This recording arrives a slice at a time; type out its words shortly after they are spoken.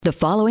The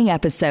following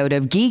episode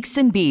of Geeks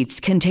and Beats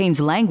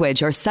contains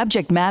language or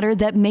subject matter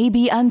that may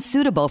be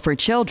unsuitable for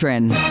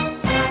children.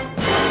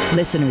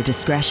 Listener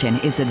discretion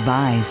is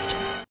advised.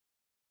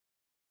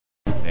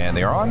 And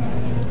they are on.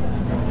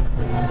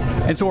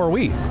 And so are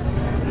we.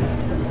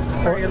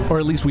 Or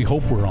at least we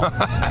hope we're on.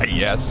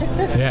 Yes.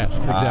 Yes,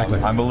 exactly.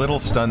 I'm a little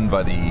stunned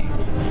by the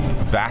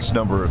vast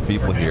number of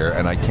people here,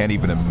 and I can't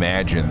even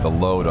imagine the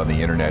load on the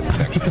internet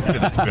connection to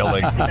this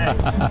building.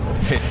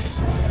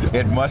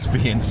 It must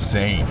be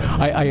insane.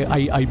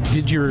 I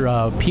did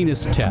your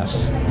penis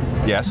test.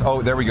 Yes.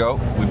 Oh, there we go.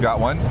 We've got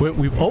one.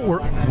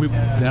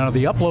 Now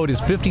the upload is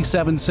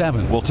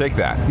 57.7. We'll take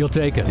that. You'll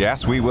take it.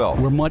 Yes, we will.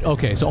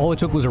 Okay, so all it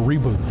took was a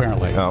reboot,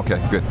 apparently. Oh,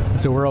 okay, good.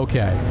 So we're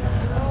okay.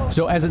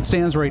 So as it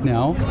stands right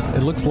now,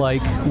 it looks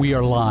like we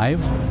are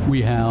live.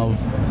 We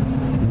have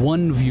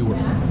one viewer,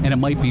 and it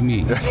might be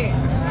me.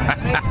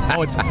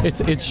 Oh,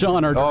 it's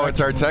Sean, our director. Oh, it's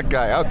our tech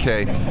guy.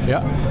 Okay.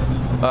 Yeah.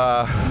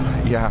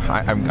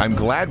 I'm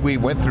glad we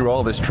went through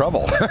all this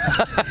trouble.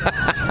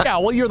 Yeah,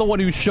 well, you're the one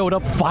who showed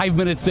up 5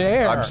 minutes to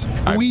air.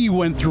 We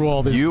went through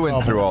all this trouble. You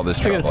went through all this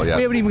trouble, yes.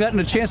 We haven't even gotten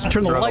a chance to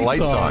turn the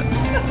lights on.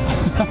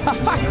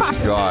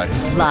 God.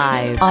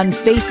 Live on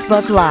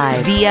Facebook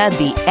Live via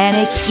the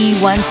Anik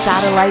E1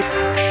 satellite.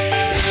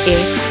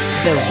 It's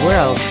the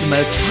world's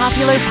most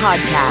popular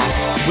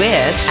podcast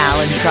with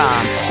Alan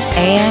Cross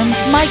and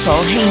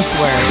Michael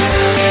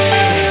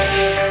Hainsworth.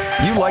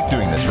 You like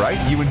doing this, right?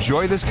 You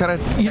enjoy this kind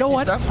of You know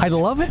what? stuff? I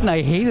love it and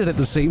I hate it at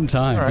the same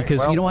time because,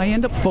 I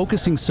end up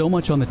focusing so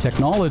much on the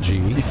technology.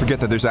 You forget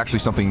that there's actually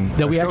something...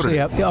 That we actually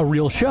have a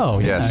real show.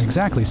 Yes. Yeah,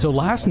 exactly. So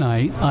last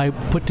night, I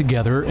put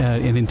together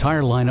an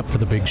entire lineup for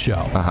the big show.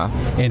 Uh-huh.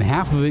 And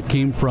half of it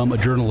came from a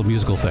Journal of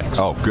Musical Things.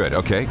 Oh, good.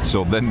 Okay.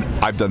 So then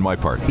I've done my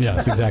part.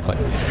 Yes, exactly.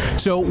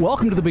 So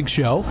welcome to the big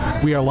show.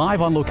 We are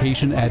live on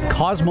location at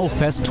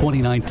CosmoFEST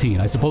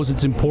 2019. I suppose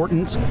it's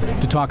important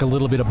to talk a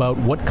little bit about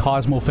what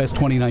CosmoFEST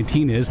 2019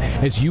 is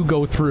as you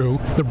go through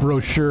the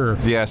brochure.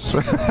 Yes.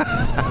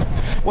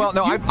 Well,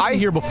 no, You've been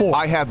here before.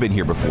 I have been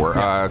here before.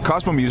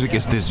 Cosmo Music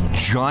is this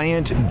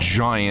giant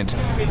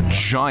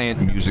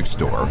music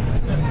store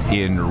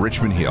in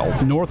Richmond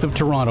Hill. North of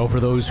Toronto, for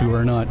those who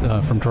are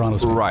not from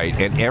Toronto. Right,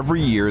 and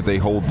every year they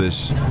hold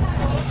this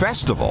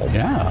festival,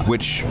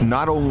 which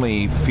not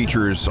only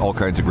features all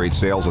kinds of great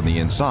sales on the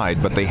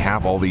inside, but they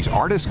have all these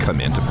artists come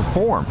in to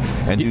perform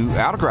and do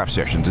autograph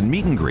sessions and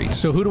meet and greets.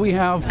 So who do we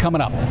have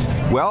coming up?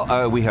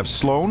 Well, we have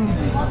Sloan,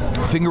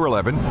 Finger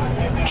 11,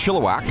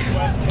 Chilliwack,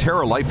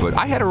 Tara Lightfoot.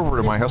 I had her over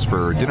to my house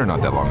for dinner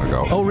not that long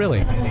ago. Oh,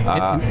 really?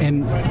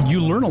 And you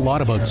learn a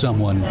lot about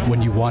someone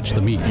when you watch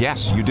the meet.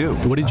 Yes, you do.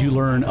 What did you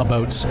learn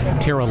about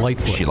Tara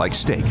Lightfoot? She likes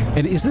steak.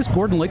 And is this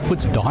Gordon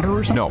Lightfoot's daughter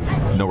or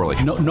something? No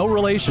relation. No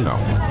relation. No.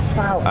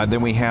 Wow.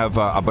 Then we have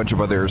a bunch of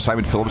other,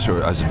 Simon Phillips, who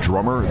is a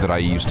drummer that I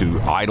used to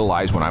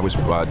idolize when I was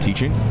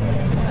teaching.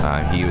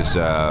 He was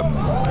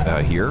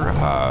here.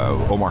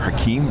 Omar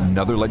Hakim,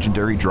 another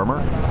legendary drummer.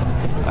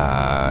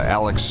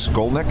 Alex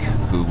Skolnick,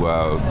 who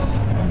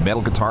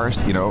metal guitarist,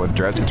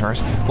 jazz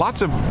guitarist.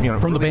 Lots of,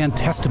 from the band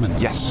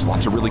Testament. Yes,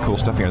 lots of really cool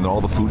stuff here, and then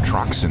all the food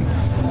trucks and.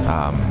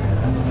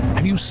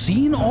 Have you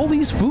seen all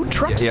these food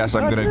trucks? Yes,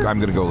 I'm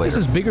gonna go later. This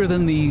is bigger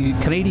than the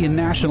Canadian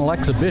National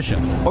Exhibition.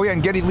 Oh yeah,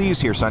 and Geddy Lee's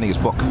here signing his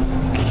book.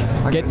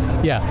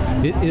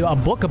 A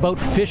book about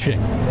fishing.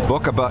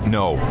 Book about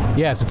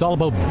Yes, it's all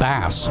about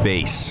bass.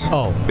 Bass.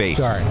 Oh, bass.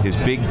 Sorry. His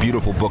big,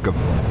 beautiful book of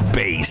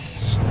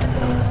bass.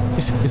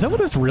 Is that what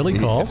it's really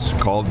called? It's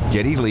called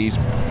Geddy Lee's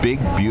Big,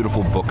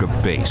 Beautiful Book of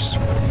Bass.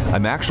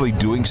 I'm actually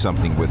doing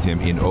something with him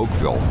in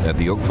Oakville at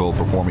the Oakville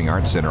Performing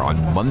Arts Center on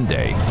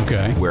Monday.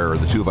 Okay. Where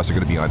the two of us are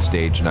going to be on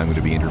stage, and I'm going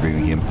to be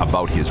interviewing him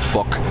about his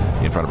book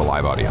in front of a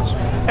live audience.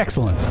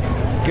 Excellent.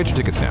 Get your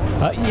tickets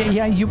now.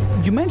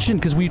 You mentioned,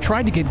 because we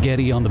tried to get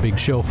Geddy on the big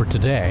show for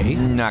today.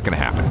 Not going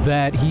to happen.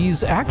 That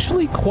he's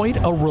actually quite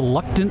a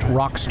reluctant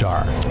rock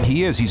star.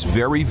 He is. He's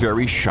very,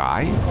 very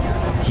shy.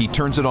 He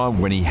turns it on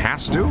when he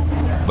has to,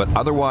 but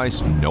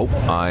otherwise, nope.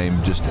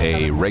 I'm just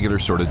a regular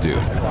sort of dude.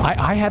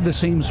 I had the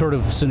same sort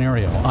of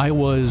scenario. I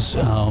was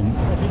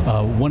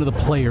one of the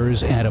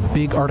players at a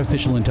big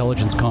artificial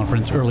intelligence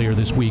conference earlier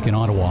this week in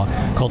Ottawa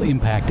called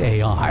Impact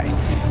AI.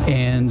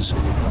 And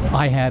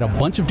I had a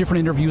bunch of different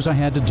interviews I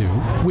had to do,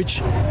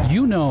 which,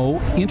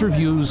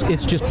 interviews,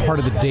 it's just part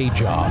of the day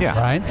job,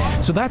 right?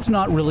 So that's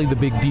not really the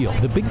big deal.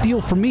 The big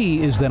deal for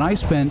me is that I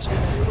spent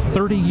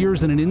 30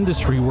 years in an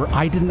industry where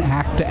I didn't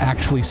have to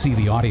actually see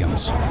the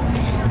audience.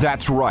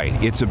 That's right.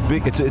 It's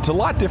a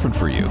lot different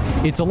for you.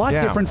 It's a lot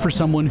different for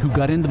someone who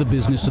got into the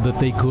business so that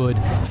they could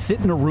sit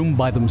in a room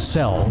by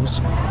themselves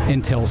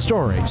and tell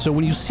stories. So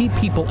when you see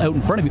people out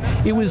in front of you,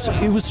 it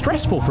was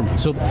stressful for me.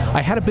 So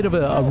I had a bit of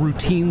a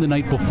routine the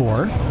night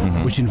before,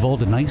 which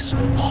involved a nice,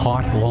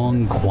 hot,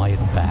 long, quiet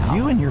bath.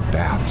 You and your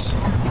baths.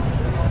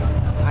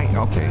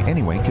 Okay.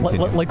 Anyway,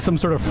 continue. Like some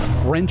sort of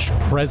French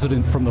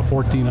president from the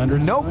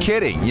 1400s. No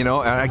kidding. You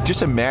know, and I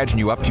just imagine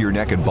you up to your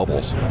neck in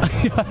bubbles.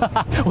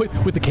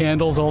 with the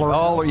candles all around.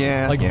 Oh,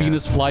 yeah. Like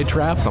Venus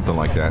flytrap. Something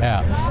like that.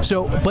 Yeah.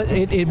 So, but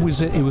it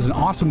was an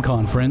awesome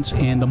conference,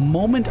 and the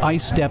moment I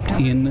stepped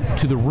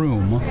into the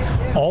room,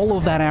 all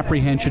of that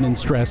apprehension and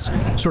stress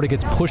sort of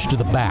gets pushed to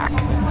the back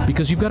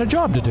because you've got a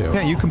job to do.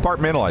 Yeah, you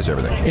compartmentalize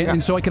everything.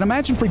 And so I can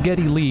imagine for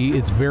Geddy Lee,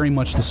 it's very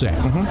much the same.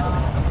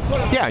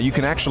 Mm-hmm. Yeah, you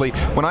can actually,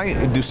 when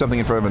I do something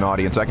in front of an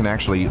audience, I can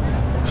actually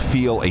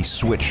feel a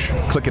switch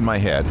click in my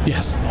head.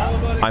 Yes.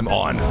 I'm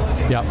on.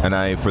 Yeah.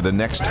 And for the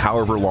next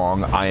however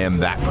long, I am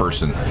that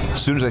person.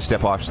 As soon as I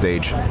step off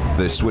stage,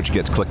 the switch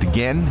gets clicked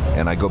again,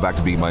 and I go back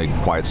to being my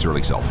quiet,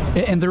 surly self.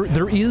 And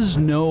there is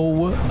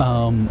no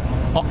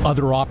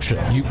other option.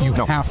 You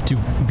have to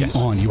be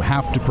on. You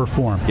have to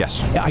perform.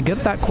 Yes. I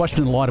get that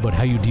question a lot about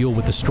how you deal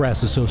with the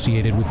stress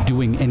associated with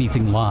doing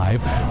anything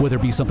live, whether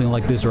it be something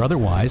like this or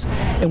otherwise.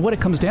 And what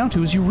it comes down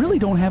to is you really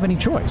don't have any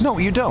choice. No,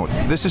 you don't.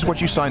 This is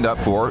what you signed up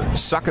for.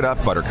 Suck it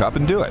up, Buttercup,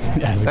 and do it.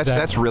 Yes, exactly.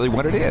 That's really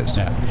what it is.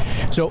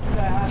 Yeah. So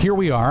here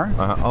we are.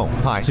 Oh,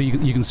 hi. So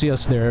you can see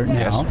us there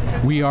now.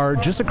 Yes. We are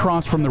just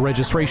across from the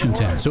registration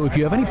tent. So if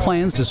you have any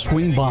plans to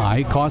swing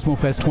by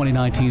CosmoFEST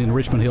 2019 in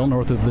Richmond Hill,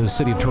 north of the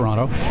city of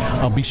Toronto,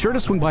 be sure to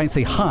swing by and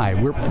say hi.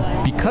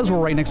 Because we're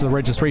right next to the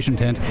registration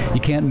tent,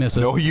 you can't miss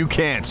us. No, you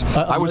can't.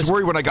 I was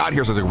worried when I got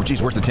here, so I was like,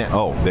 geez, where's the tent?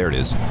 Oh, there it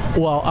is.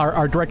 Well,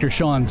 our director,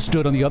 Sean,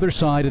 stood on the other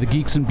side of the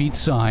Geeks and Beats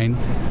sign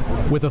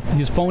with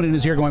his phone in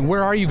his ear going,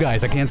 where are you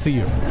guys? I can't see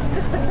you.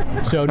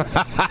 So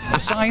the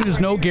sign is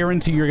no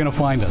guarantee you're going to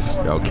find us.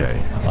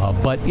 Okay.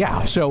 But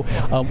yeah, so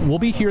we'll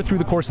be here through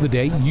the course of the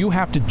day. You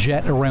have to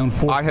jet around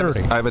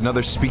 4:30. I have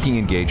another speaking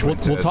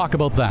engagement. We'll talk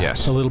about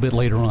that a little bit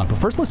later on. But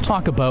first, let's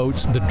talk about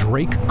the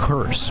Drake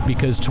curse,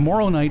 because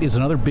tomorrow night is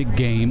another big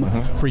game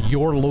for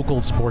your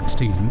local sports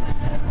team,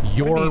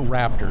 your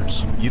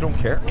Raptors. You don't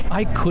care?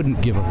 I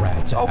couldn't give a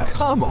rat's ass. Oh,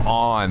 come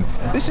on.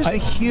 This is a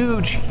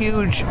huge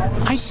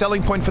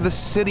selling point for the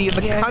city and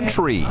the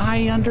country.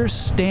 I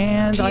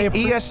understand.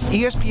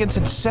 ESPN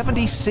sent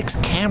 76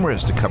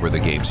 cameras to cover the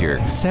games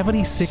here.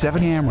 76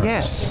 cameras?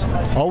 Yes.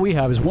 All we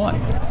have is one.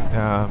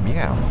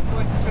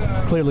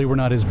 Yeah. Clearly, we're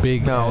not as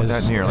big. No,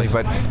 not nearly.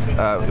 But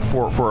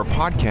for a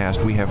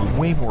podcast, we have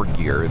way more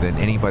gear than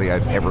anybody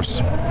I've ever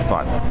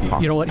thought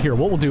possible. You know what? Here,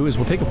 what we'll do is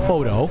we'll take a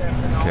photo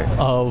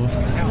of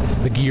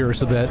the gear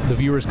so that the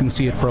viewers can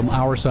see it from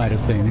our side of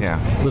things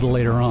a little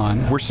later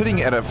on. We're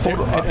sitting at a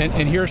photo.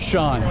 And here's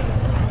Sean.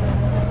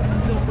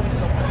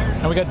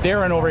 And we got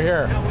Darren over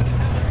here.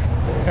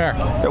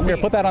 Here,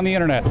 put that on the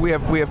internet. We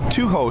have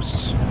two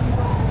hosts,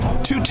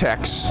 two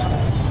techs,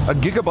 a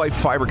gigabyte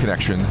fiber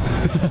connection,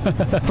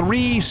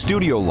 3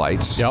 studio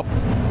lights, yep,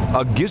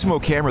 a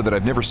gizmo camera that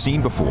I've never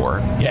seen before.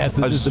 Yes,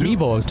 this is the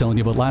Mevo I was telling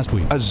you about last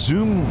week. A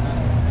Zoom.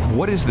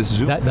 What is this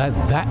Zoom?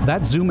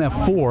 That Zoom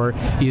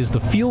F4 is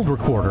the field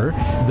recorder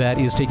that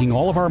is taking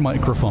all of our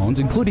microphones,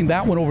 including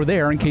that one over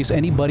there, in case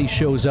anybody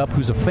shows up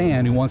who's a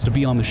fan who wants to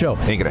be on the show.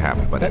 Ain't gonna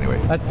happen, but anyway.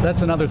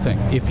 That's another thing.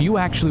 If you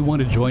actually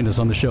want to join us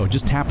on the show,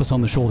 just tap us on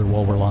the shoulder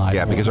while we're live.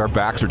 Yeah, because our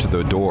backs are to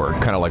the door,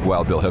 kind of like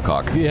Wild Bill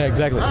Hickok. Yeah,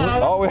 exactly.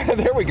 Oh,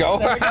 there we go.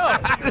 There we go.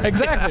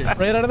 Exactly.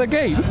 Right out of the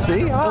gate.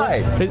 See? Hi.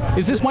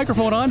 Is this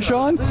microphone on,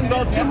 Sean?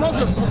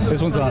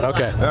 This one's on.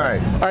 Okay. All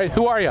right. All right.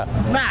 Who are you?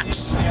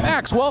 Max.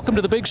 Max, welcome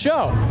to the big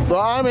show.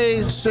 Well, I'm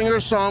a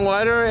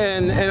singer-songwriter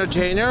and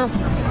entertainer,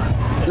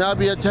 and I'll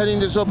be attending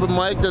this open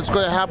mic that's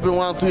going to happen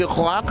around 3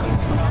 o'clock.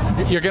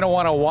 You're going to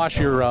want to wash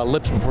your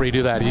lips before you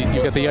do that.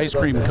 You got the ice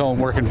cream cone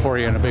working for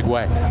you in a big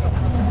way.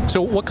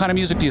 So what kind of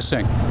music do you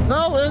sing?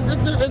 No,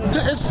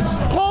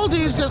 it's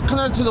qualities that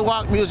connect to the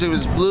rock music.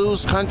 It's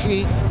blues,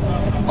 country,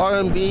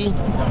 R&B,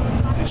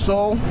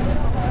 soul.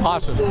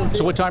 Awesome.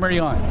 So what time are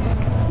you on?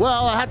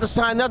 Well, I had to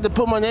sign up to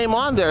put my name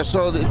on there,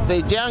 so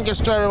the jam gets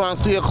started around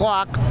 3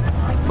 o'clock.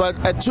 But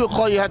at 2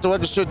 o'clock, you have to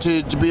register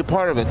to be a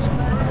part of it.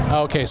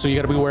 Okay, so you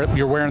got to be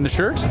you're wearing the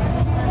shirt?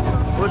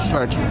 Which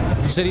shirt?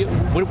 You said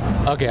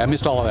okay, I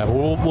missed all of that.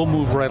 We'll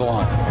move right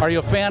along. Are you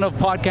a fan of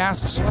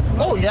podcasts?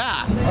 Oh,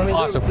 yeah. I mean,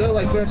 awesome. They're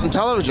like on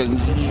television.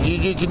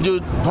 You can do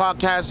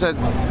podcasts at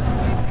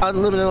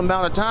unlimited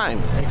amount of time.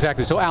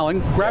 Exactly. So, Alan,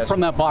 grab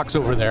from that box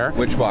over there.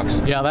 Which box?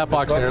 Yeah, that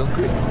box there.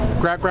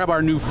 Grab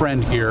our new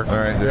friend here. All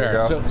right,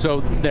 there you go. So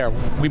there,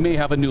 we may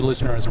have a new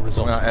listener as a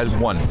result. As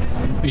one.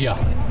 Yeah.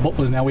 Well,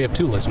 now we have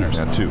 2 listeners.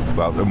 Yeah, 2.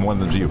 Well, and one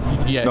of them's you.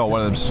 Yeah. No,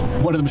 one of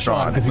them's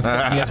Sean, because he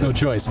has no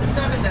choice.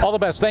 All the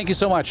best. Thank you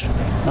so much.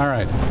 All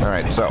right.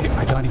 So.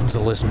 I thought he was a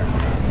listener.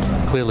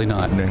 Clearly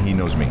not. No, he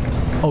knows me.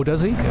 Oh,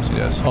 does he? Yes, he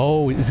does.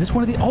 Oh, is this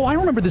one of the... Oh, I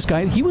remember this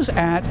guy. He was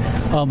at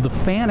the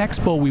Fan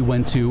Expo we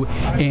went to,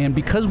 and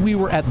because we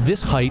were at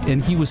this height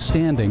and he was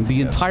standing,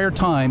 the entire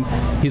time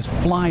his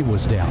fly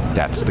was down.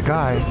 That's the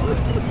guy.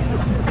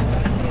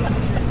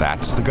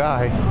 That's the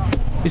guy.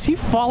 Is he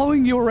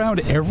following you around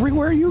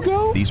everywhere you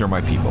go? These are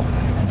my people.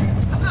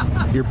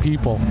 Your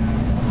people.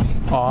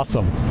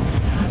 Awesome.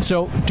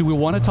 So, do we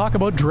want to talk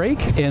about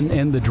Drake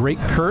and the Drake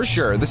curse?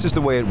 Sure. This is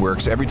the way it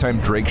works. Every time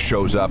Drake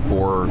shows up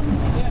or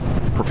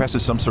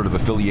professes some sort of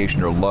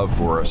affiliation or love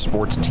for a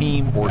sports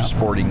team or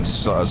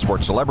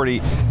sports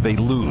celebrity, they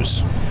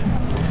lose.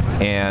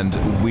 And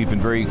we've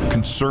been very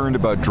concerned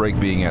about Drake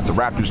being at the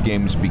Raptors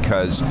games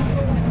because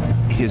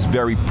his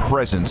very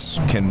presence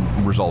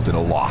can result in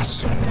a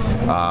loss.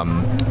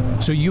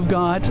 So you've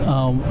got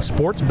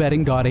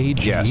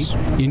sportsbetting.ag Yes.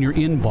 in your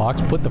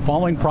inbox. Put the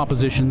following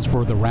propositions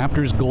for the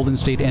Raptors Golden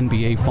State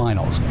NBA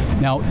Finals.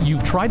 Now,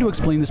 you've tried to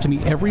explain this to me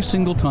every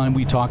single time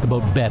we talk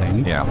about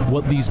betting,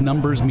 what these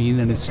numbers mean,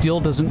 and it still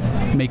doesn't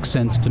make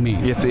sense to me.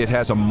 If it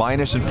has a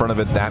minus in front of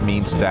it, that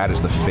means that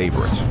is the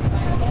favorite.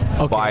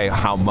 Okay. By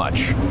how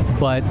much?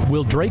 But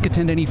will Drake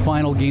attend any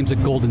final games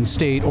at Golden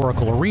State,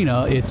 Oracle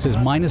Arena? It says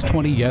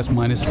 -20 yes,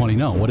 -20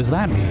 no. What does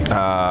that mean?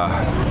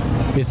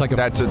 It's like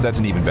that's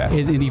an even bet.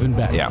 An even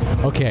bet. Yeah.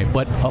 Okay,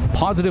 but a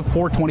positive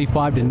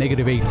 425 to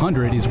negative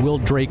 800 is will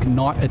Drake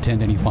not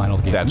attend any final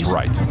games? That's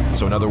right.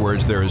 So in other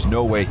words, there is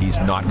no way he's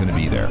not going to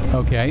be there.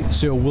 Okay,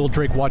 so will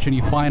Drake watch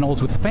any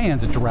finals with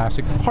fans at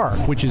Jurassic Park,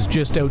 which is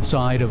just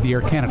outside of the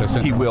Air Canada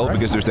Centre? He will, right?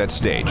 because there's that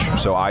stage.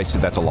 So I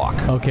said that's a lock.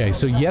 Okay,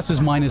 so yes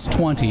is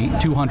 -20,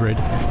 200.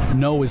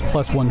 No is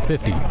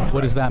 +150.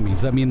 What does that mean?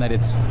 Does that mean that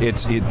it's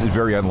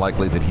very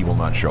unlikely that he will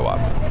not show up.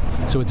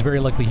 So it's very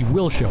likely he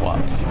will show up.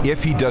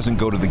 If he doesn't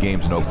go to the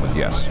games in Oakland,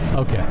 yes.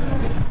 Okay.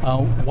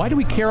 Why do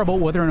we care about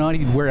whether or not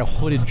he'd wear a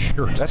hooded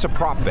shirt? That's a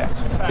prop bet.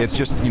 It's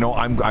just,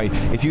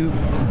 if you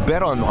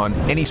bet on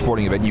any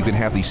sporting event, you can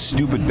have these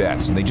stupid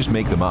bets, and they just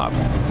make them up.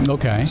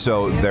 Okay.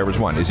 So there was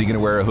one. Is he going to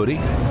wear a hoodie?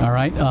 All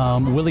right.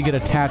 Will he get a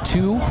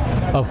tattoo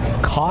of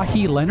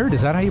Kawhi Leonard?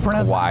 Is that how you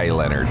pronounce it? Kawhi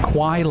Leonard.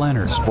 Kawhi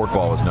Leonard. Sport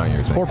ball is not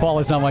your thing. Sport ball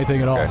is not my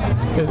thing at all.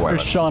 Okay.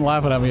 There's Sean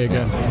laughing at me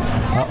again.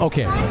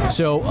 Okay.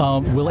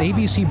 So will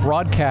ABC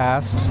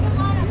broadcast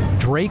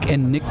Drake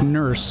and Nick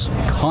Nurse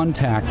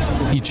contact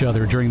each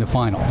other during the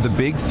finals? The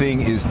big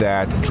thing is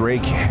that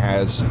Drake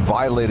has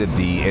violated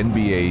the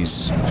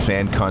NBA's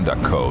fan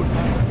conduct code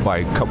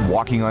by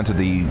walking onto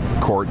the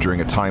court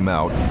during a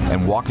timeout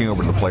and walking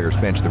over to the player's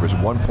bench. There was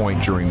one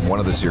point during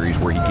one of the series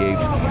where he gave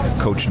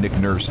Coach Nick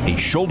Nurse a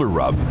shoulder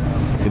rub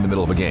in the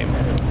middle of a game.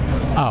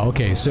 Oh,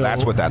 okay. So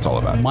that's what that's all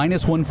about.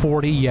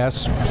 -140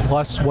 yes,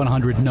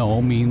 +100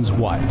 no means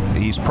what?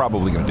 He's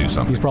probably going to do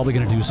something. He's probably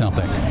going to do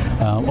something.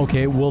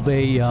 Okay. Will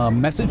they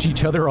message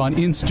each other on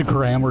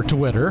Instagram or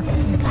Twitter?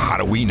 How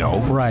do we know?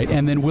 Right.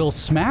 And then will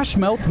Smash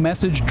Mouth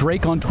message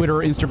Drake on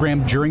Twitter or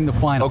Instagram during the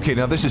final? Okay.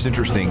 Now this is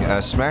interesting.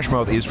 Smash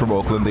Mouth is from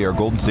Oakland. They are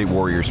Golden State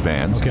Warriors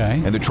fans. Okay.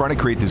 And they're trying to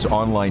create this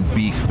online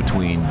beef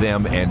between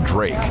them and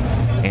Drake.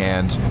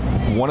 And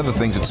one of the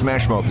things that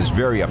Smash Mouth is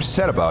very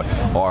upset about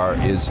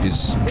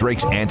is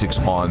Drake's antics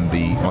on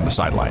the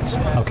sidelines.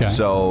 Okay.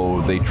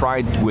 So they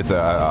tried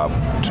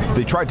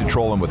to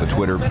troll him with a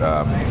Twitter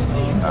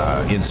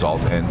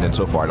insult, and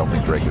so far I don't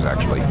think Drake has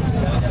actually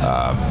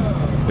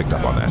picked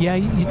up on that. Yeah,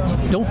 you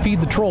don't feed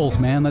the trolls,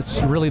 man.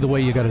 That's really the way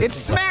you got to. It's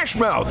Smash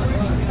Mouth.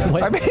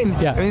 What? I mean,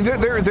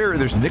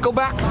 there's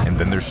Nickelback and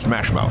then there's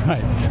Smash Mouth.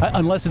 Right.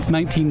 Unless it's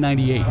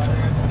 1998.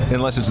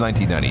 Unless it's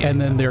 1998.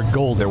 And then they're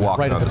golden. They're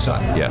walking right on the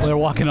sun. Yes. They're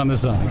walking on the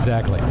sun,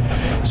 exactly.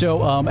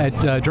 So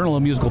at Journal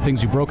of Musical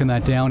Things, you've broken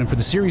that down. And for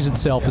the series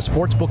itself, the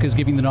sportsbook is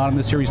giving the nod in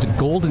the series to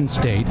Golden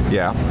State.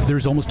 Yeah.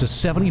 There's almost a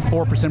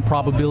 74%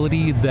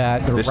 probability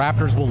that the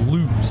Raptors will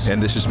lose.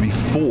 And this is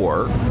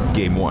before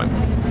Game 1.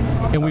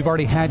 And we've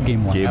already had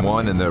Game 1. Game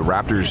 1, and the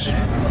Raptors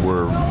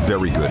were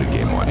very good at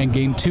Game 1. And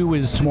Game 2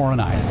 is tomorrow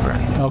night.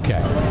 Right.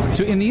 Okay.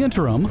 So in the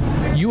interim,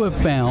 you have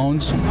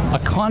found a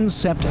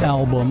concept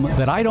album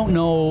that I don't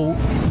know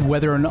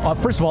whether or not...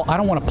 First of all, I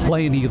don't want to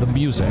play any of the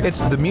music.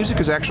 The music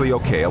is actually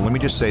okay. Let me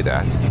just say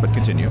that, but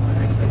continue.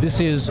 This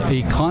is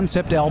a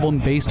concept album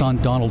based on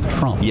Donald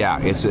Trump. Yeah,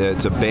 it's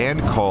a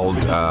band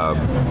called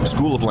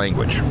School of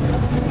Language.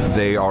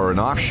 They are an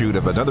offshoot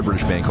of another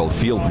British band called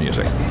Field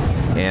Music.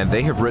 And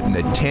they have written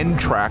a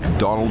 10-track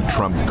Donald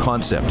Trump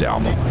concept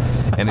album.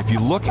 And if you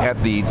look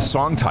at the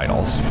song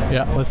titles...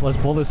 Yeah, let's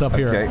pull this up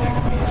here.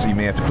 Okay, so you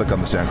may have to click on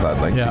the SoundCloud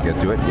link to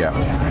get to it. Yeah.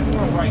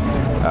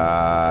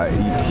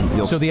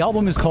 So the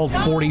album is called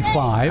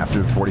 45.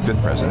 After the 45th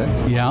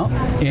president. Yeah,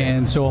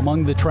 and so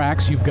among the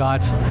tracks you've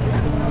got...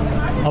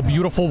 A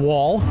Beautiful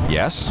Wall.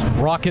 Yes.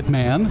 Rocket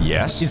Man.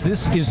 Yes. Is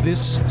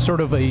this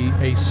sort of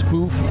a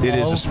spoof? It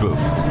is a spoof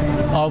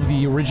of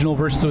the original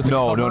version. So it's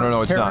no,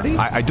 it's parody?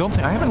 not. I don't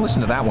think I haven't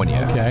listened to that one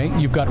yet. Okay.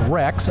 You've got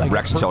Rex.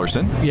 Rex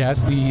Tillerson.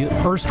 Yes, the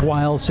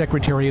erstwhile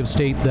Secretary of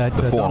State that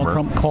Donald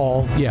Trump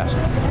called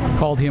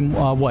him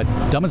what?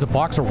 Dumb as a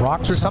box of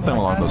rocks or something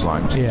along those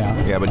lines. Yeah.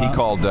 Yeah, but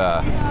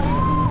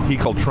he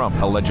called Trump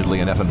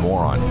allegedly an effing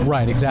moron.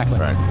 Right, exactly.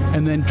 Right.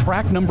 And then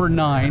track number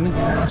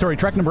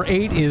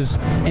 8 is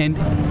And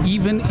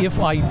Even If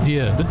I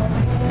Did.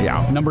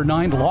 Yeah. Number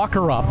 9, Lock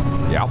Her Up.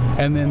 Yeah.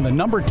 And then the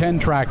number 10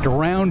 track to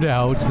round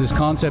out this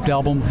concept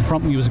album,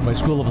 Trump Music by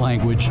School of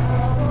Language,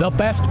 The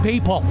Best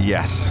People.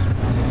 Yes.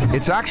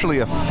 It's actually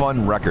a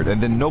fun record,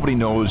 and then nobody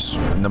knows.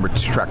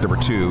 Track number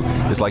 2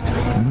 is like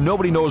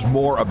nobody knows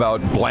more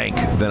about blank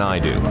than I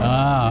do.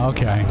 Ah,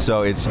 okay.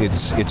 So it's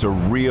a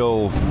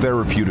real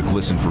therapeutic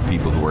listen for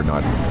people who are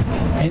not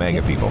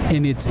mega people.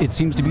 And it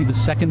seems to be the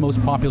second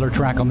most popular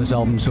track on this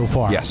album so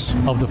far. Yes.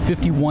 Of the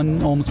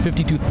 51, almost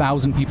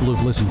 52,000 people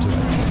who've listened to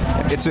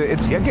it.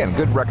 It's again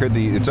good record.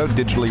 It's out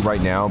digitally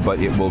right now, but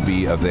it will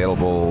be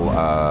available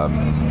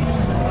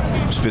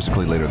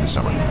physically later this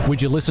summer.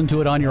 Would you listen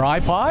to it on your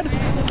iPod?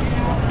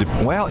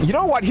 Well, you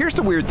know what? Here's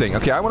the weird thing.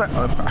 Okay, I want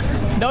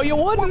to. No, you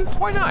wouldn't.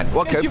 Why not?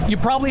 Well, you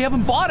probably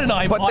haven't bought an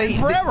iPod in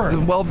forever.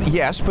 Well,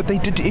 yes, but they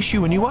did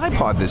issue a new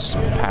iPod this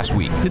past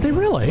week. Did they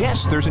really?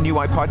 Yes, there's a new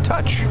iPod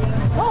Touch.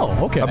 Oh,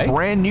 okay. A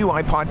brand new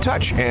iPod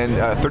Touch, and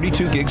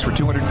 32 gigs for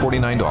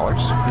 $249.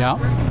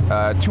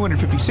 Yeah.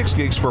 256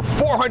 gigs for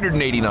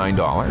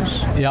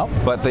 $489. Yeah.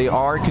 But they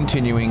are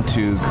continuing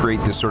to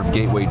create this sort of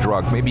gateway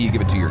drug. Maybe you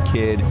give it to your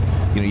kid.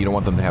 You don't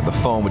want them to have the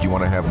phone, but you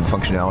want to have the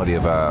functionality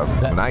of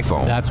an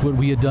iPhone. That's what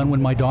we had done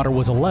when my daughter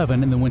was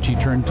 11, and then when she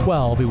turned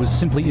 12, it was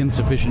simply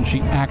insufficient.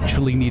 She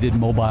actually needed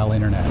mobile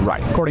internet.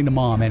 Right. According to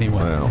Mom,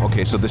 anyway.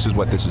 Okay, so this is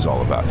what this is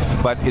all about.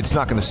 But it's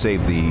not going to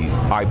save the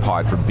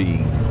iPod from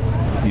being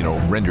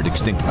rendered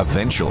extinct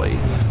eventually.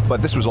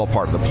 But this was all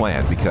part of the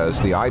plan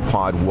because the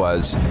iPod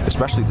was,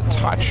 especially the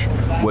Touch,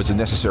 was a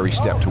necessary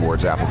step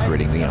towards Apple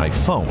creating the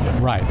iPhone.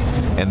 Right.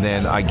 And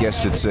then I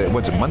guess it's,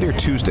 Monday or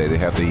Tuesday, they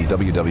have the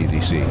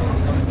WWDC.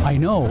 I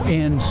know,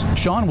 and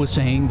Sean was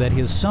saying that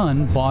his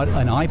son bought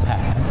an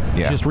iPad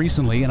just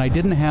recently, and I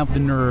didn't have the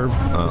nerve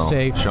to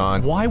say,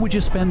 Sean, why would you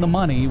spend the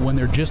money when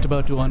they're just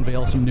about to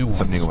unveil some new ones?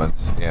 Some new ones,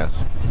 yes.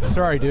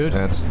 Sorry, dude.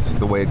 That's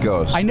the way it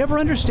goes. I never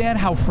understand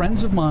how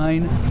friends of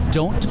mine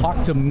don't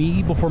talk to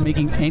me before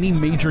making any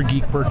major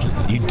geek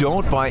purchases. You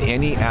don't buy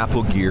any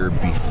Apple gear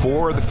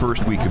before the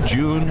first week of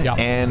June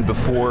and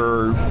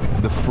before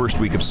the first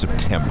week of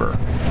September.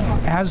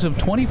 As of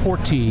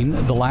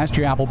 2014, the last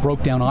year Apple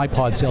broke down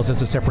iPod sales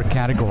as a separate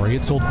category.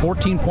 It sold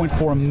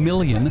 14.4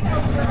 million.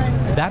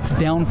 That's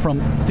down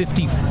from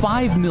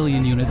 55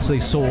 million units they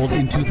sold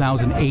in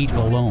 2008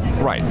 alone.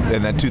 Right,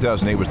 and then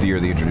 2008 was the year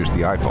they introduced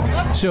the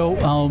iPhone. So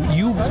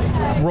you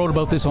wrote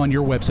about this on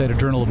your website, A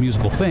Journal of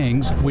Musical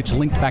Things, which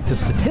linked back to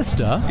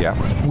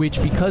Statista,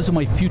 which, because of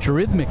my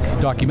Futurismic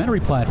documentary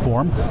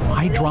platform,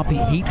 I dropped the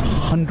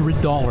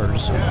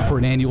 $800 for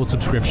an annual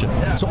subscription.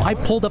 So I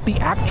pulled up the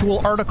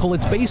actual article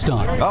it's based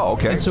on. Oh,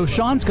 okay. And so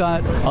Sean's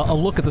got a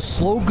look at the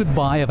slow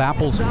goodbye of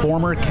Apple's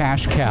former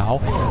cash cow,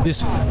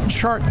 this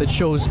chart that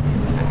shows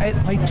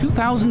by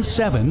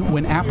 2007,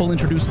 when Apple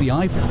introduced the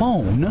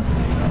iPhone,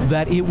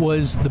 that it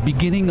was the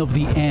beginning of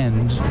the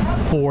end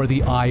for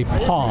the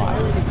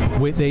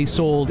iPod. They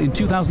sold in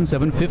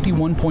 2007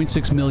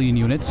 51.6 million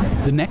units.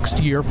 The next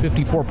year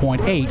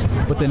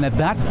 54.8. But then at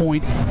that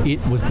point, it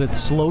was that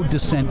slow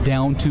descent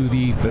down to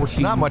the 14. It's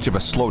not much of a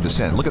slow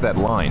descent. Look at that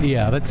line.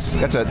 Yeah, that's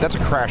a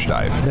crash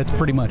dive. That's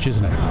pretty much,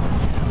 isn't it?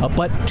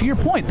 But to your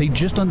point, they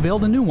just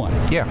unveiled a new one.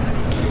 Yeah.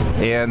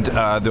 And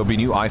there'll be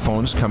new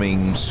iPhones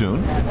coming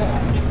soon.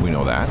 We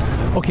know that.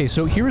 Okay,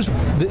 so here's,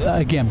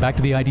 again, back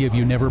to the idea of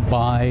you never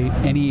buy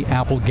any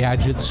Apple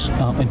gadgets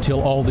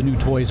until all the new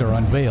toys are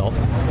unveiled.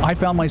 I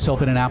found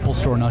myself in an Apple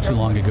store not too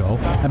long ago,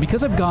 and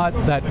because I've got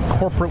that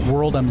corporate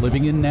world I'm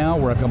living in now,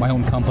 where I've got my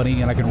own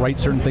company and I can write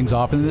certain things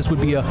off, and this would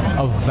be a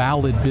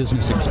valid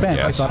business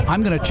expense, I thought,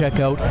 I'm going to check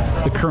out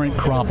the current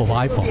crop of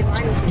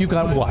iPhones. You've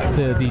got what?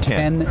 The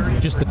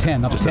 10, just the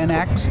 10, not the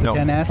 10X, no,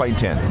 10S? Plain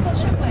 10.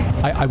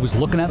 I was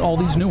looking at all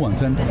these new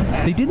ones, and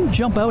they didn't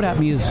jump out at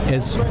me as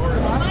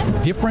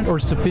different or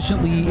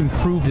sufficiently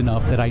improved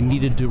enough that I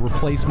needed to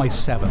replace my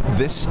 7.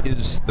 This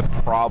is the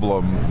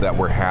problem that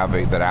we're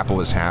having, that Apple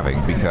is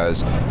having,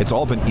 because it's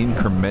all been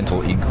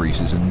incremental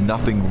increases and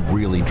nothing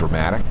really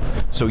dramatic.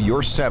 So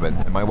your 7,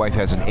 and my wife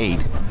has an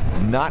 8,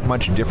 not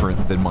much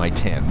different than my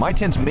 10. My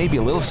 10's maybe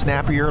a little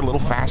snappier, a little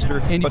faster,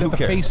 and but you who got the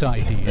cares? Face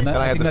ID. And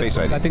I have the Face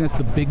ID. I think that's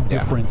the big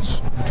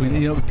difference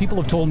between, people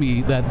have told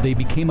me that they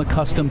became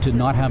accustomed to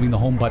not having the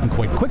home button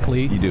quite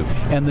quickly. You do.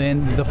 And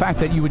then the fact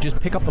that you would just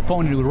pick up the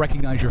phone and it would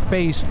recognize your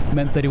face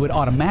meant that it would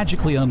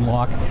automatically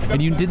unlock,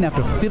 and you didn't have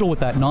to fiddle with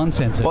that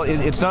nonsense. Well,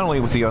 it's not only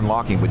with the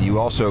unlocking, but you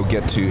also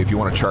get to, if you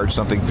want to charge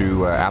something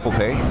through Apple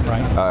Pay,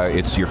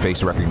 it's your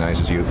face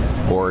recognizes you,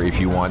 or if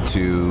you want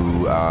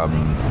to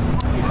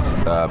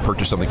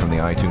purchase something from the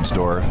iTunes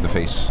store, the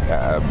face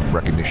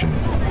recognition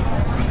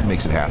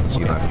makes it happen, so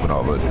you don't have to put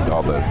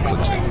all the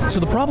clicks in. So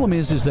the problem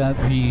is that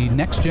the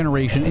next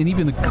generation, and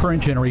even the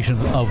current generation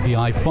of the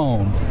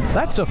iPhone,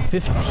 that's a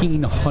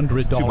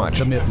 $1,500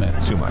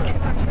 commitment. Too much.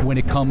 When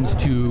it comes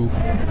to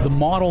the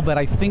model that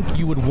I think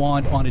you would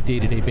want on a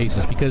day-to-day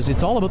basis, because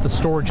it's all about the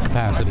storage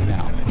capacity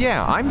now.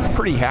 Yeah, I'm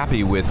pretty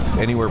happy with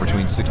anywhere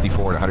between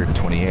 64 and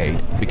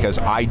 128, because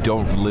I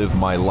don't live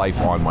my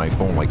life on my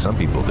phone like some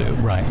people do.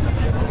 Right.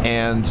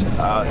 And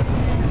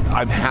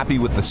I'm happy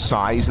with the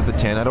size of the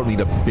 10. I don't need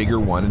a bigger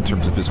one in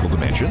terms of physical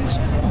dimensions.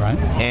 Right.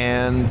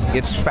 And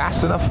it's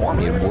fast enough for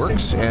me. It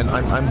works, and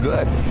I'm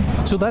good.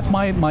 So that's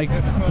my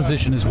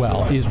position as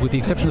well, is with the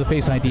exception of the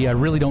Face ID, I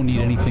really don't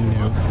need anything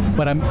new.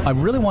 But I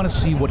really want to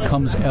see what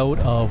comes out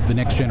of the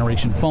next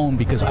generation phone,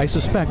 because I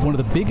suspect one of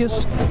the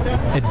biggest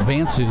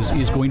advances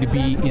is going to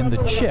be in the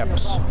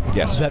chips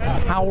that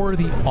power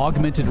the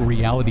augmented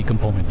reality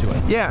component to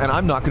it. Yeah, and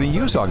I'm not going to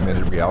use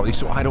augmented reality,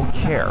 so I don't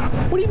care.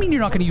 What do you mean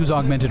you're not going to use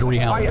augmented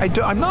reality?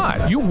 I'm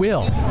not. You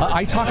will.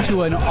 I talked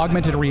to an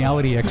augmented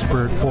reality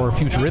expert for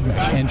Futurismic,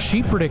 and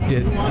she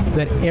predicted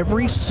that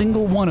every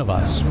single one of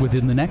us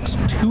within the next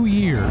 2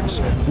 years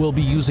will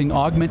be using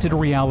augmented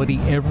reality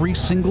every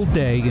single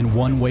day in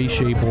one way,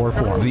 shape, or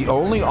form. The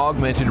only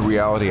augmented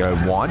reality I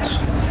want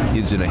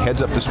is in a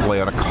heads-up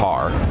display on a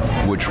car,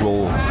 which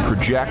will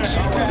project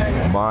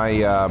my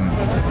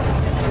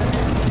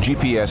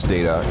GPS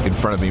data in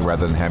front of me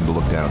rather than having to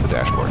look down at the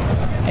dashboard.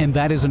 And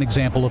that is an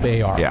example of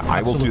AR. Yeah,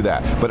 I will do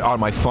that. But on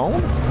my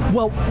phone?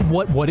 Well,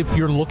 what if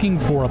you're looking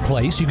for a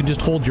place? You can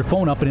just hold your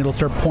phone up and it'll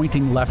start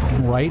pointing left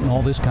and right and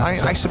all this kind of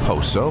stuff. I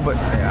suppose so, but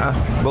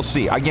we'll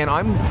see. Again,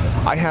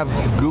 I have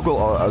Google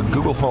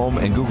Home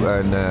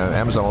and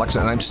Amazon Alexa,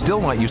 and I'm still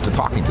not used to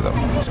talking to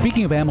them.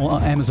 Speaking of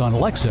Amazon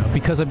Alexa,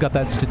 because I've got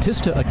that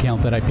Statista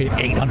account that I paid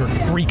 $800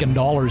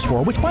 freaking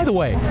for, which, by the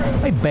way,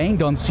 I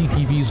banged on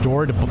CTV's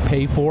door to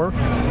pay for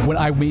when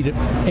I made it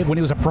when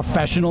it was a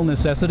professional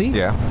necessity.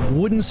 Yeah.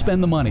 Wouldn't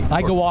spend the money.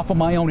 I go off on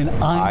my own, and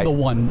I'm the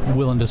one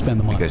willing to spend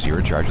the money. Because you're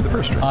in charge of the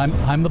purse strings.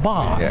 I'm the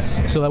boss.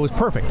 Yes. So that was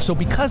perfect. So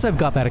because I've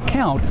got that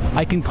account,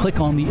 I can click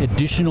on the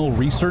additional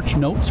research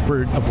notes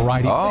for a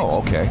variety of things.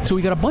 Oh, okay. So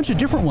we got a bunch of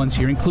different ones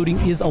here, including,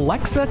 is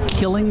Alexa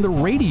killing the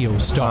radio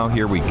star? Oh,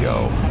 here we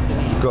go.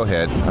 Go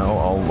ahead.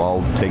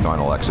 I'll take on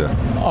Alexa.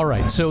 All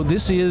right. So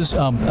this is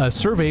a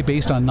survey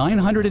based on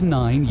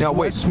 909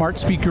 US smart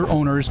speaker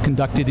owners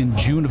conducted in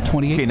June of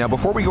 2018. Okay, now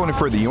before we go any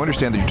further, you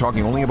understand that you're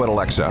talking only about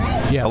Alexa.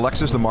 Yes.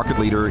 Alexa's the market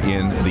leader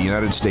in the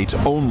United States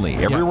only.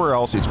 Everywhere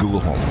else, it's Google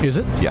Home. Is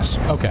it? Yes.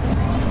 Okay.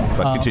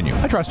 But continue.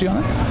 I trust you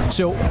on that.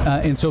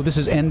 So this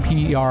is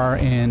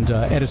NPR and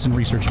Edison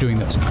Research doing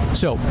this.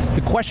 So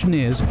the question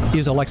is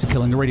Alexa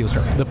killing the radio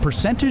star? The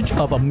percentage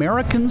of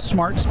American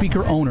smart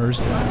speaker owners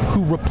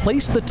who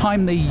replace the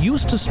time they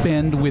used to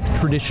spend with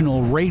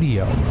traditional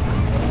radio,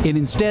 and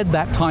instead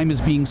that time is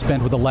being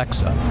spent with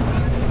Alexa.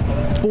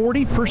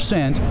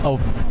 40%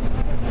 of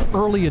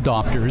early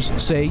adopters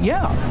say,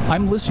 yeah,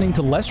 I'm listening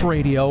to less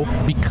radio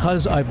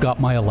because I've got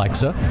my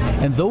Alexa,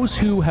 and those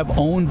who have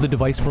owned the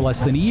device for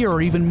less than a year are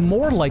even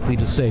more likely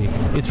to say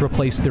it's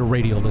replaced their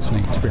radio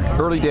listening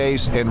experience. Early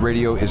days, and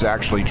radio is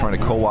actually trying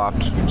to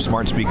co-opt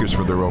smart speakers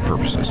for their own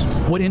purposes.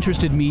 What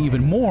interested me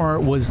even more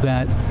was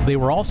that they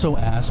were also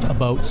asked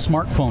about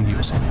smartphone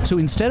use. So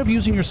instead of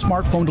using your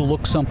smartphone to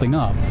look something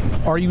up,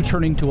 are you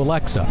turning to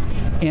Alexa?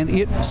 And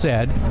it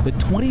said that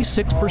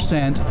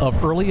 26%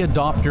 of early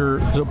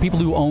adopter, so people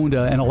who owned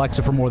an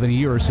Alexa for more than a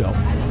year or so,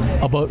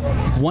 about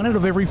 1 out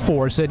of every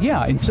 4 said,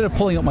 yeah, instead of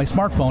pulling up my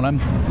smartphone,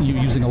 I'm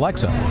using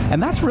Alexa.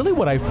 And that's really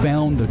what I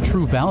found the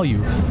true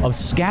value of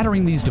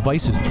scattering these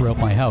devices throughout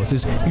my house,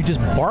 is you just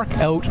bark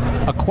out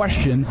a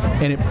question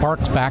and it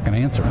barks back an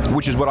answer.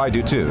 Which is what I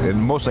do too.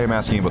 And mostly I'm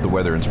asking about the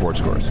weather and sports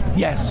scores.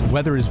 Yes,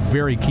 weather is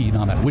very keen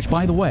on that, which,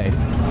 by the way,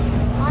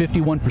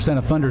 51%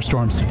 of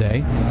thunderstorms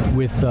today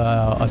with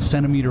a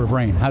centimeter of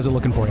rain. How's it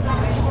looking for you?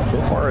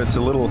 So far, it's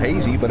a little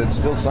hazy, but it's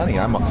still sunny.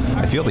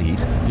 I feel the heat.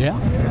 Yeah?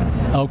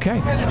 Okay.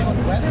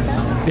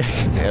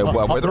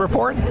 Weather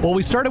report? Well,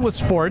 we started with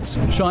sports.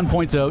 Sean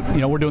points out,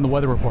 we're doing the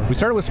weather report. We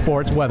started with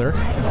sports, weather.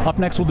 Up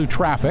next, we'll do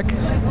traffic.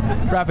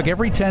 Traffic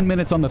every 10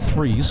 minutes on the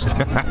threes.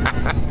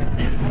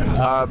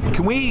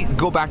 Can we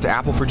go back to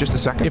Apple for just a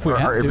second? If we're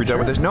done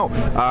with this? No.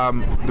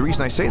 The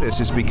reason I say this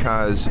is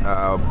because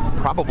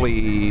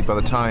probably by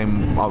the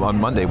time on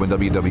Monday when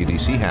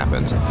WWDC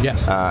happens,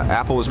 yes,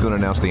 Apple is going to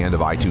announce the end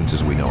of iTunes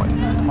as we know it.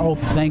 Oh,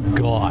 thank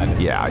God.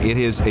 Yeah, it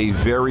is a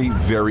very,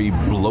 very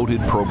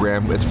bloated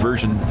program. It's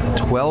version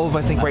 12,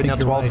 I think, right now,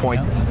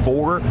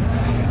 12.4.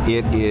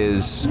 Yeah.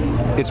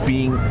 It's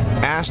being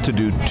asked to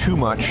do too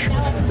much.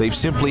 They've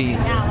simply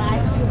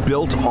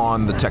built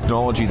on the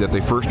technology that they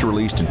first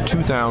released in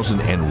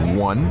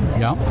 2001.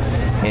 Yeah.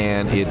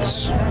 And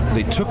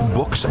they took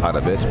books out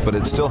of it, but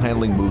it's still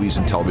handling movies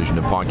and television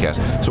and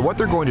podcasts. So what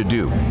they're going to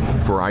do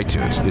for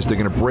iTunes is they're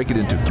going to break it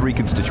into 3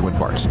 constituent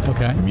parts.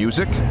 Okay.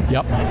 Music,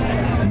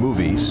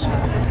 movies,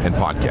 and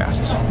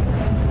podcasts.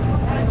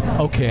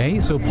 Okay,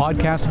 so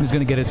podcasting is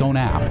going to get its own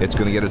app. It's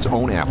going to get its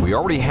own app. We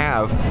already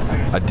have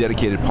a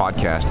dedicated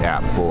podcast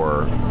app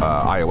for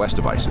iOS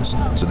devices,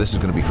 so this is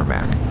going to be for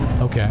Mac.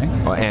 Okay.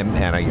 And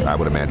I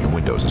would imagine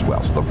Windows as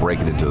well, so they'll break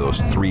it into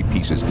those 3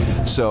 pieces.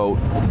 So,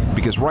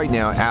 because right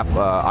now,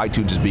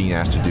 iTunes is being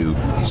asked to do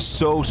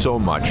so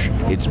much.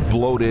 It's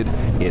bloated,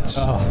 it's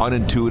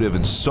unintuitive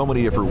in so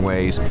many different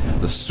ways.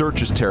 The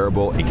search is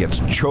terrible. It gets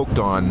choked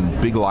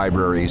on big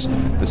libraries.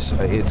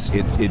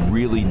 It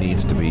really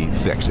needs to be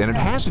fixed, and it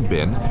hasn't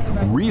been,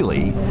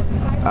 really,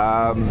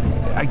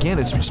 again,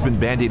 it's just been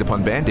Band-Aid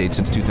upon Band-Aid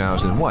since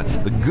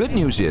 2001. The good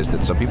news is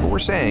that some people were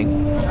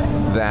saying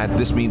that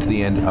this means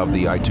the end of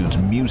the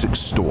iTunes Music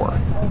Store,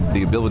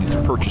 the ability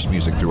to purchase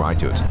music through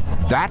iTunes.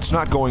 That's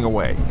not going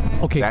away.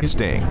 Okay, that's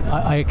staying.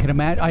 I can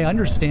imagine. I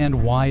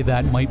understand why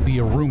that might be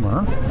a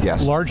rumor.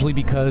 Yes. Largely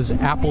because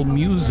Apple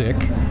Music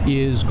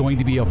is going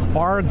to be a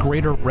far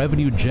greater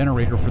revenue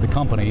generator for the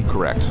company.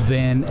 Correct.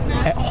 Than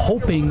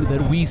hoping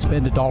that we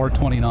spend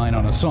 $1.29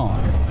 on a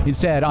song.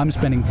 Instead, I'm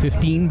spending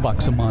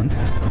 $15 a month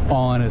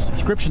on a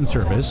subscription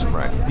service.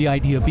 Right. The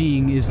idea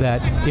being is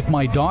that if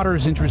my daughter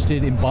is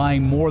interested in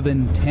buying more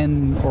than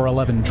 10 or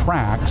 11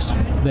 tracks,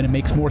 then it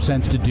makes more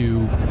sense to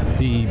do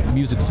the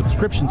music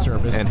subscription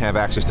service. And have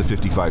access to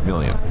 55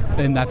 million.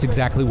 And that's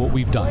exactly what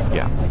we've done.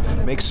 Yeah,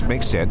 makes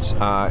sense.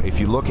 If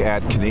you look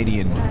at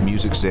Canadian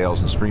music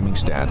sales and streaming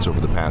stats over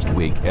the past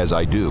week, as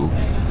I do,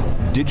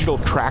 digital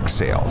track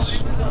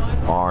sales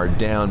are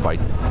down by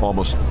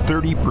almost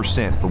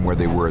 30% from where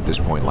they were at this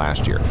point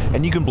last year.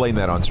 And you can blame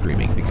that on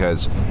streaming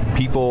because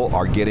people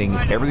are getting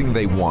everything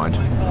they want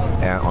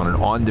on an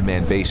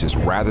on-demand basis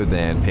rather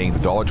than paying the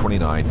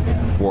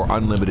 $1.29 for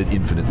unlimited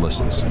infinite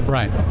listens.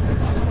 Right.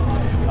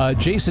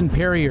 Jason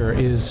Perrier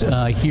is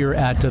here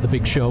at the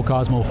big show,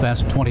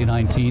 CosmoFEST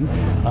 2019,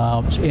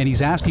 and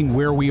he's asking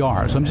where we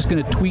are. So I'm just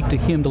going to tweet to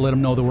him to let him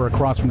know that we're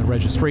across from the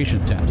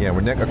registration tent. Yeah,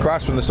 we're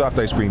across from the soft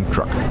ice cream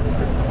truck.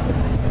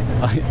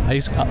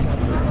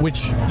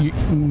 Which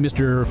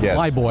Mr.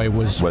 Flyboy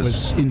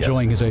was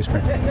enjoying his ice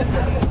cream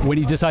when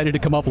he decided to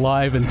come up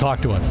live and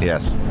talk to us.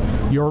 Yes.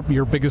 Your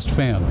biggest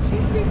fan.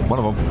 One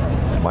of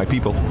them. My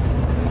people.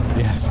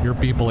 Yes, your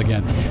people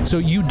again. So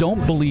you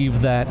don't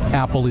believe that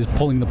Apple is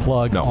pulling the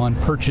plug on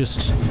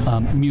purchased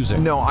music?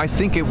 No, I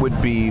think it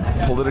would be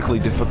politically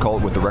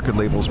difficult with the record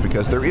labels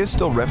because there is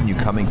still revenue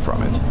coming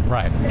from it.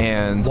 Right.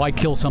 And why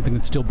kill something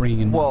that's still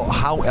bringing in money? Well,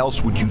 how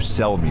else would you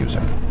sell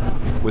music?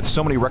 With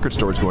so many record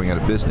stores going out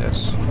of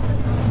business,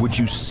 would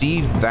you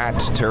cede that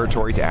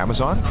territory to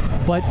Amazon?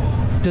 But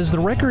does the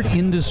record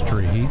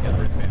industry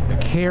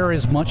care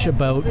as much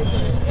about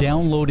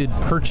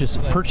purchased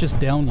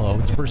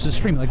downloads versus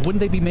streaming? Like, wouldn't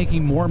they be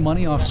making more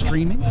money off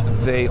streaming?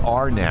 They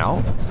are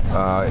now.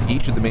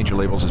 Each of the major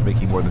labels is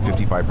making more than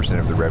 55%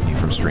 of the revenue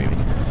from streaming.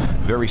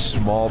 Very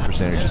small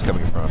percentage is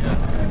coming from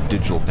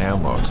digital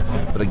downloads.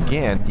 But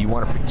again, you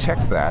want to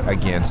protect that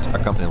against a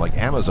company like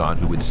Amazon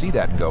who would see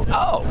that and go,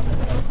 oh,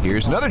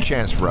 here's another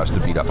chance for us to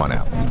beat up on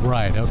Apple.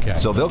 Right, okay.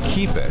 So they'll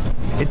keep it.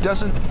 It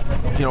doesn't,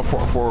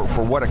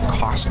 for what it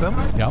costs them.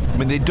 Yep. I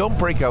mean, they don't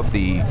break out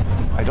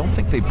I don't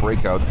think they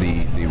break out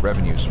the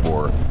revenues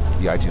for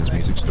the iTunes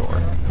Music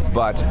Store.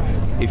 But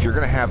if you're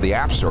going to have the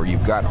App Store,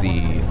 you've got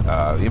the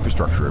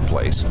infrastructure in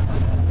place.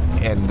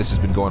 And this has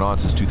been going on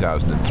since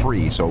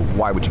 2003, so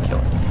why would you kill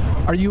it?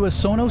 Are you a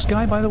Sonos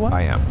guy, by the way?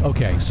 I am.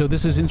 Okay, so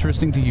this is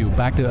interesting to you.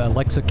 Back to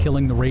Alexa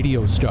killing the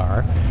radio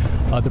star.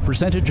 The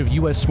percentage of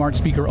U.S. smart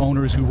speaker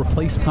owners who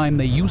replace time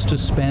they used to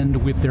spend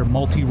with their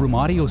multi-room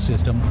audio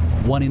system,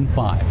 1 in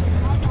 5.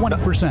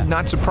 20%.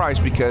 Not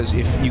surprised, because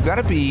if you got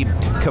to be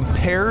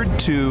compared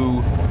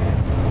to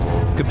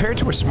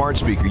a smart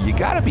speaker, you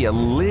got to be a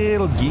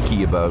little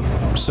geeky about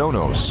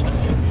Sonos,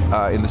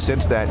 in the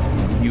sense that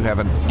you got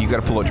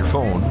to pull out your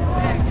phone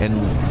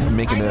and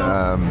make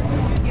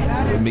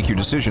your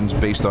decisions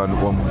based on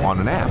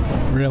an app.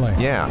 Really?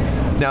 Yeah.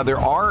 Now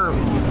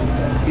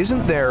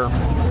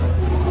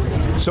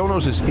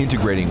Sonos is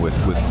integrating with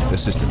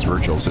assistants,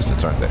 virtual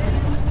assistants, aren't they?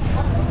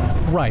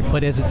 Right,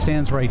 but as it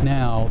stands right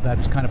now,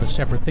 that's kind of a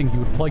separate thing. You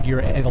would plug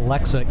your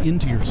Alexa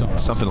into your Sonos.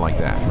 Something like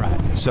that.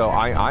 Right. So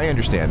I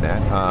understand that.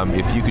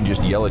 If you can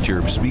just yell at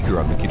your speaker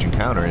on the kitchen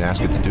counter and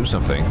ask it to do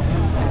something,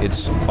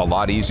 it's a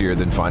lot easier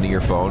than finding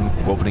your phone,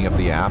 opening up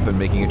the app, and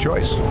making a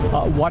choice.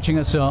 Watching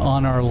us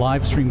on our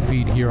live stream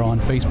feed here on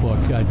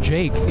Facebook,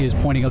 Jake is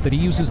pointing out that he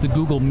uses the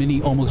Google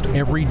Mini almost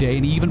every day,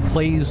 and he even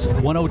plays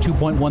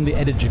 102.1 The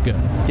Edge again.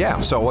 Yeah,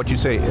 so what you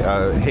say,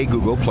 hey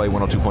Google, play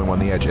 102.1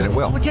 The Edge, and it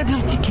will. But you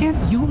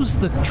can't use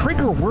the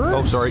trigger words.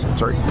 Oh, sorry.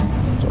 Sorry,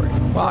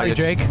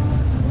 Jake.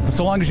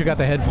 So long as you got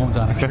the headphones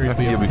on, I'm sure you'll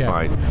be okay. You'll be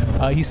fine.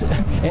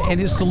 And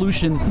his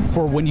solution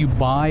for when you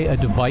buy a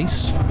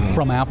device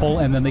from Apple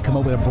and then they come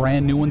up with a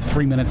brand new one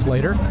 3 minutes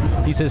later,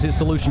 he says his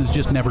solution is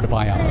just never to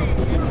buy Apple.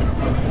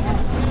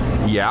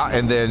 Yeah,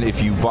 and then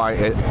if you buy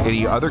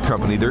any other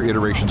company, their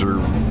iterations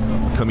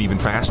come even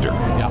faster.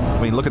 Yeah.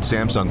 I mean, look at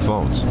Samsung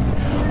phones.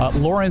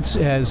 Lawrence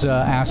has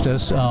asked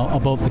us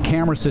about the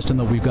camera system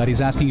that we've got. He's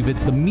asking if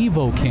it's the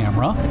Mevo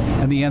camera,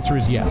 and the answer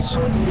is yes.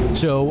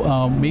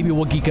 So maybe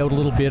we'll geek out a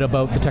little bit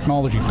about the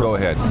technology. Go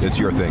ahead. It's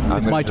your thing.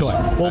 It's my toy.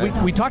 Well,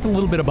 we talked a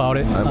little bit about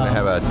it. I'm going to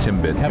have a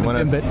Timbit. Have a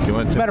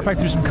Timbit. As a matter of fact,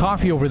 there's some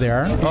coffee over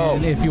there.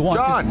 Oh, if you want.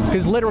 John!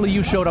 Because literally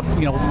you showed up,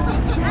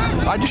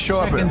 I just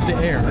show seconds up. to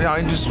air. Yeah,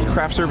 I just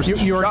craft service.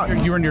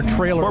 You're in your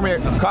trailer. Pour me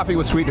a coffee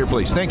with sweetener,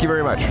 please. Thank you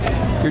very much.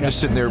 You're just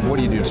sitting there. What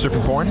do you do?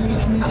 Surfing porn?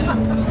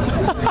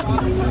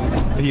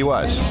 He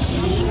was.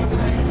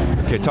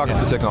 Okay, talk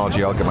about the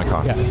technology. I'll get my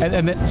coffee. Yeah,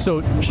 and then,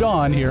 so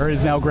Sean here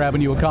is now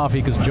grabbing you a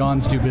coffee because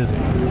John's too busy.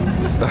 All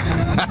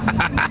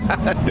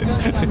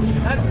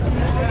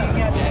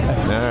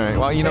right.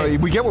 Well, you know,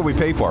 we get what we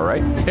pay for,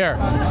 right? Here.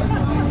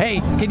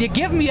 Hey, can you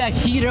give me a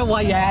heater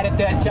while you're at it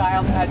there,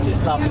 child? That's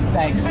just lovely.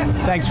 Thanks.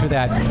 Thanks for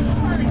that.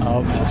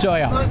 So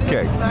yeah.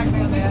 Okay.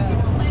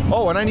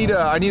 Oh, and I need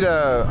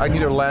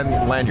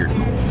a lanyard.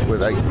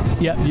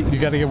 Yeah, you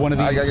got to get one of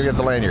these. I got to get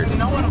the lanyard.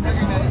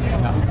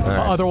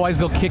 Right. Otherwise,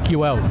 they'll kick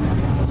you out.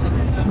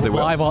 They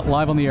will.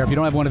 Live on the air. If you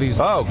don't have one of these,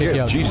 oh,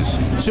 okay. Jesus.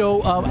 So,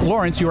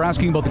 Lawrence, you were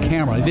asking about the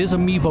camera. It is a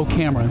Mevo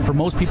camera, and for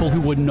most people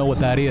who wouldn't know what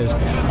that is,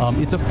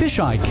 it's a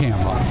fisheye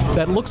camera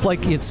that looks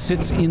like it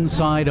sits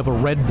inside of a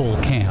Red Bull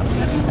can.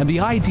 And the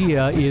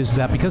idea is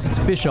that because it's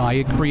fisheye,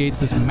 it creates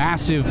this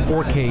massive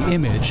 4K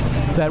image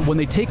that when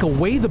they take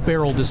away the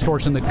barrel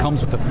distortion that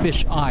comes with the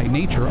fisheye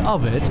nature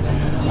of it,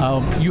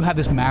 you have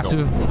this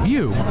massive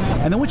view.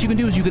 And then what you can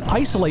do is you can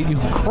isolate, you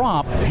can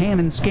crop, pan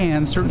and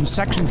scan certain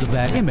sections of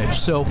that image.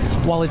 So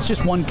while it's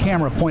just one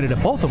camera pointed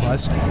at both of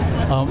us,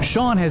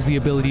 Sean has the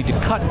ability to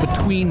cut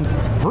between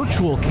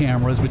virtual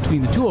cameras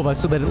between the two of us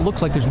so that it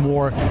looks like there's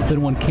more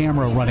than one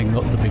camera running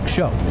the big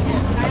show.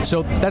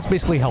 So that's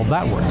basically how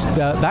that works.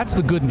 That's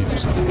the good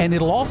news. And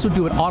it'll also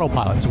do it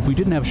autopilot. So if we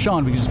didn't have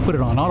Sean, we could just put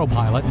it on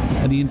autopilot.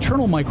 And the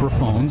internal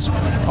microphones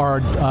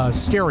are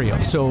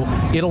stereo. So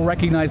it'll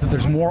recognize that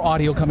there's more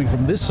audio coming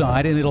from this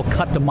side, and it'll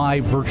cut to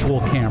my virtual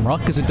camera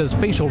because it does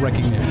facial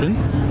recognition.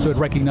 So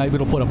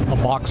it'll put a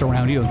box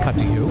around you and cut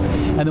to you.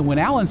 And then when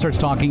Alan starts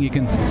talking, you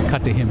can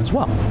cut to him as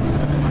well.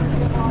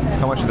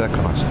 How much did that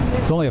cost?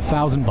 It's only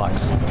 $1,000.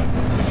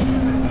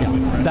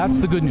 Yeah,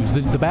 that's the good news.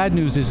 The bad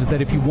news is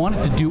that if you want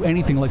it to do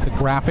anything like the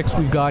graphics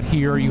we've got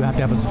here, you have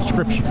to have a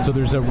subscription. So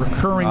there's a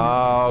recurring,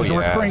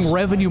 recurring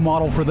revenue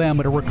model for them,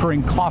 but a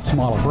recurring cost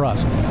model for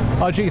us.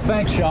 Oh, gee,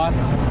 thanks, Sean.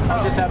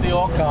 I'll just have the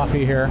old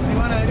coffee here.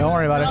 Don't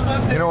worry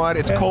about it. You know what?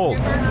 It's cold.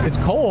 It's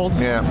cold?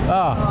 Yeah.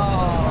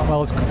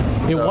 Well,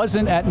 it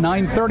wasn't at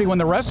 9:30 when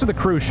the rest of the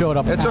crew showed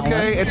up. It's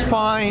okay. It's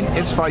fine.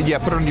 It's fine. Yeah,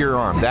 put it under your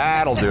arm.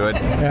 That'll do it.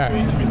 Yeah.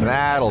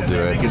 That'll do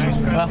it.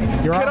 Well,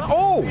 your arm.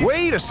 Oh,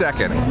 wait a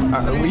second.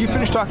 Will you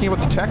finish talking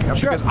about the tech?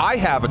 Sure. Because I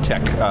have a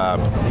tech.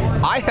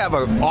 I have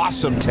an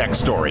awesome tech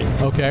story.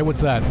 Okay, what's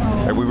that?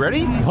 Are we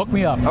ready? Hook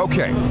me up.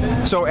 Okay.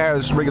 So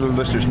as regular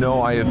listeners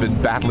know, I have been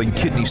battling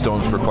kidney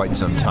stones for quite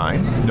some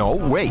time. No,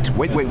 wait.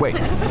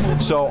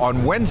 So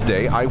on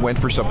Wednesday, I went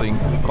for something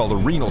called a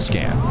renal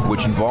scan,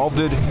 which involved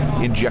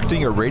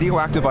injecting a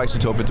radioactive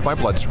isotope into my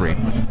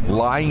bloodstream,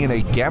 lying in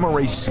a gamma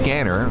ray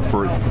scanner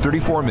for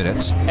 34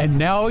 minutes. And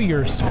now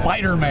you're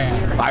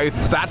Spider-Man.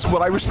 That's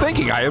what I was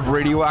thinking. I have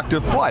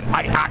radioactive blood.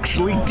 I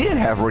actually did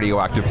have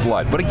radioactive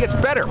blood, but it gets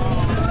better.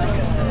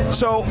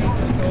 So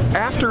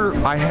after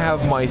I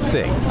have my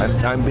thing,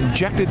 I'm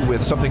injected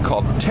with something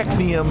called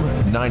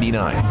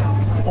Technium-99.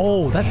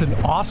 Oh, that's an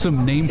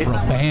awesome name for a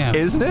band.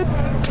 Isn't it?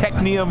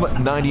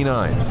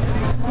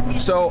 Technium-99.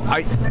 So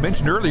I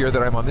mentioned earlier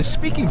that I'm on this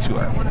speaking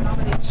tour.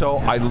 So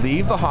I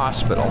leave the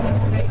hospital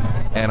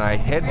and I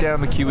head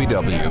down the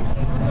QEW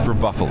for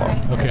Buffalo.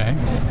 Okay.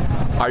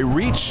 I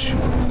reach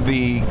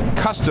the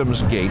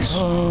customs gates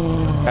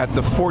at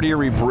the Fort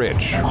Erie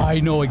Bridge.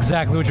 I know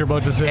exactly what you're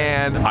about to say.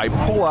 And I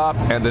pull up,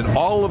 and then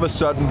all of a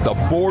sudden, the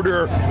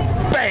border,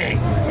 bang,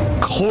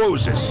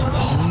 closes.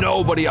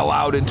 Nobody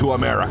allowed into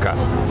America.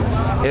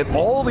 And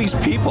all these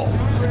people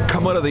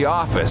come out of the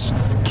office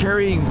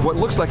carrying what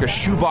looks like a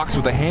shoebox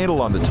with a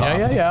handle on the top.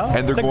 Yeah.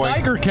 And they're going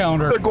Geiger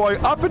counter. They're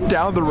going up and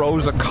down the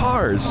rows of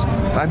cars.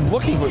 And I'm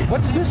looking,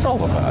 what's this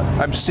all about?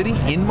 I'm sitting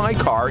in my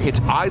car, it's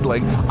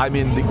idling, I'm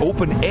in the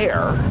open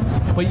air.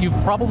 But you've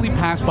probably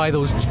passed by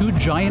those two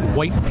giant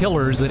white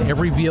pillars that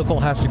every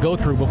vehicle has to go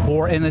through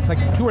before, and it's like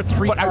 2 or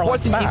 3 But I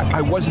wasn't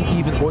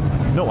even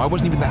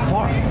that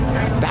far.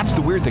 That's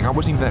the weird thing. I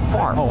wasn't even that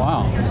far. Oh,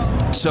 wow.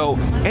 So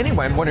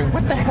anyway, I'm wondering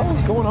what the hell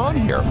is going on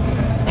here.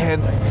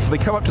 And so they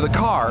come up to the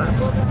car,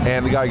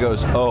 and the guy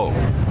goes, "Oh,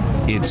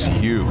 it's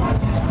you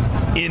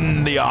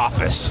in the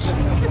office."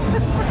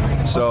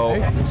 So,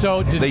 okay.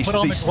 So did they put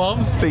on the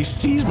gloves? They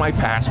seize my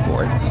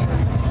passport.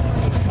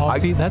 Oh,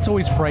 see, that's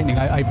always frightening.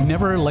 I've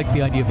never liked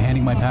the idea of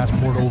handing my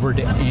passport over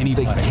to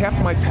anybody. They kept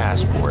my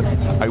passport.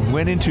 I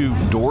went into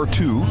door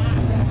 2,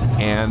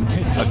 and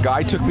a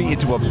guy took me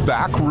into a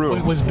back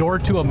room. Was door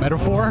 2 a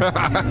metaphor?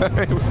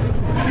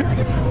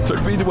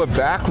 Took me into a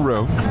back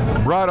room,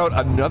 brought out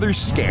another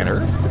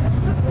scanner.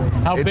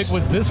 How big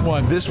was this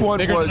one? This one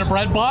bigger than a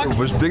bread box?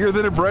 It was bigger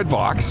than a bread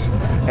box,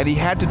 and he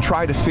had to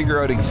try to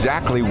figure out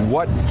exactly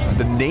what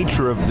the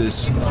nature of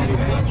this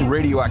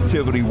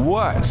radioactivity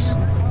was.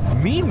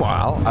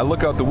 Meanwhile, I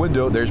look out the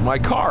window, there's my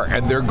car,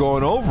 and they're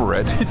going over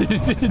it.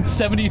 It's in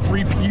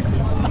 73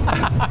 pieces.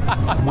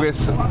 With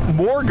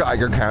more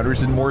Geiger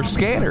counters and more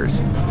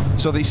scanners.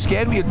 So they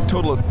scanned me a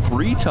total of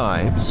 3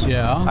 times.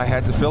 Yeah. I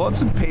had to fill out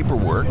some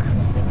paperwork.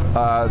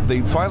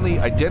 they finally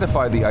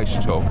identified the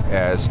isotope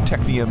as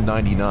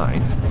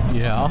technetium-99.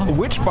 Yeah.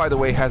 Which, by the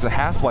way, has a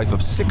half-life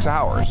of 6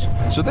 hours.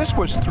 So this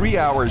was 3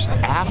 hours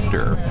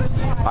after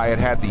I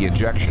had the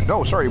injection.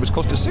 No, sorry, it was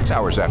close to 6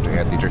 hours after I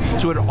had the injection.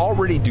 So it had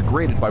already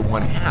degraded by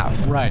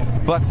 1/2. Right.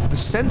 But the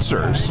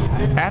sensors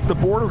at the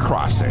border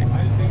crossing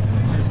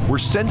were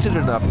sensitive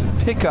enough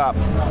to pick up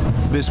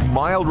this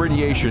mild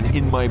radiation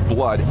in my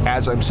blood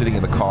as I'm sitting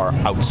in the car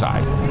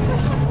outside.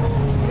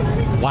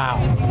 Wow.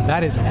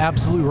 That is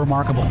absolutely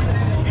remarkable.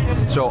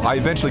 So I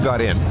eventually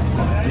got in,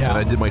 and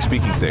I did my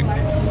speaking thing.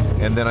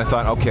 And then I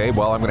thought, okay,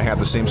 well, I'm going to have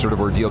the same sort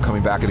of ordeal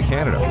coming back into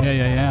Canada.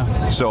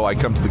 Yeah. So I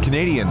come to the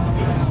Canadian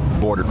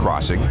border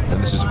crossing,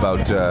 and this is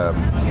about,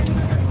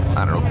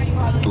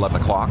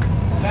 11 o'clock.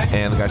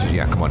 And the guy says,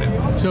 yeah, come on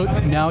in. So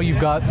now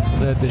you've got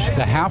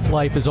the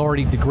half-life is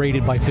already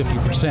degraded by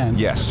 50%.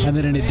 Yes. And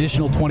then an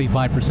additional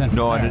 25%.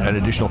 No, an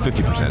additional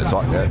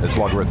 50%. It's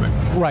logarithmic.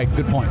 Right,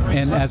 good point.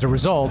 And as a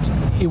result,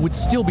 it would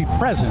still be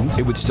present.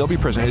 It would still be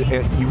present.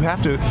 You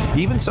have to,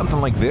 even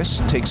something like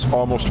this takes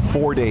almost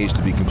 4 days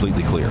to be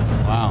completely clear.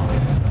 Wow.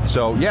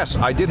 So, yes,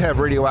 I did have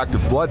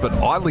radioactive blood, but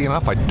oddly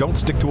enough, I don't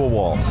stick to a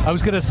wall. I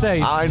was going to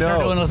say, I know.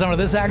 start doing some of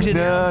this action.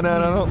 No.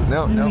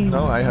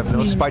 I have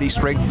no spidey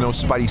strength, no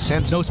spidey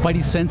sense. No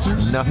spidey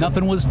senses?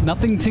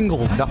 Nothing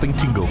tingles. Nothing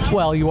tingles.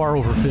 Well, you are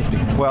over 50.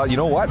 Well, you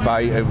know what?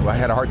 I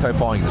had a hard time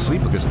falling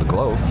asleep because of the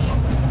glow.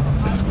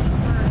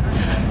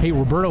 Hey,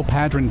 Roberto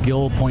Padron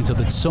Gill points out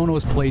that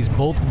Sonos plays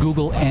both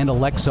Google and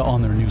Alexa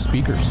on their new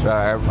speakers.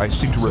 I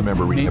seem to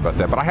remember reading about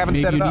that, but I haven't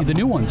set it up. Maybe you need the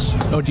new ones.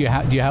 Oh, do you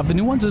have the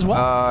new ones as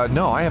well?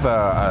 No, I have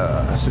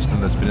a system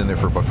that's been in there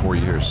for about 4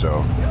 years,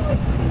 so...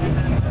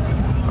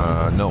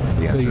 no,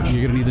 the answer. So you're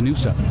going to need the new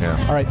stuff.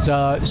 Yeah. All right.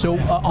 So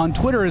on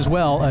Twitter as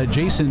well,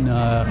 Jason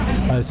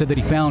said that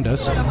he found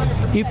us.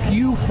 If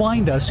you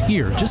find us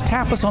here, just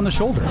tap us on the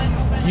shoulder.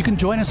 You can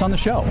join us on the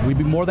show. We'd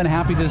be more than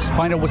happy to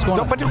find out what's going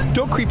on. But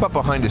don't creep up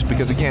behind us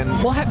because again.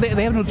 Well,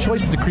 they have no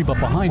choice but to creep up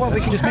behind us. They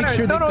can just make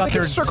sure they got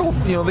their circle.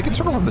 They can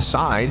circle from the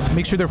side.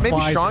 Make sure they're.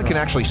 Maybe Sean can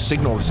actually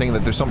signal saying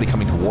that there's somebody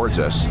coming towards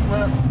us.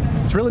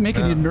 It's really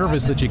making you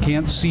nervous that you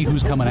can't see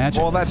who's coming at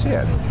you. Well, that's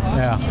it.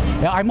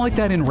 Yeah, I'm like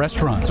that in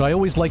restaurants. I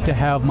always like to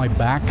have my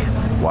back.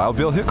 Wild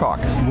Bill Hickok.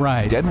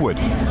 Right. Deadwood.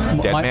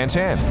 Dead man's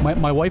hand.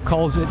 My wife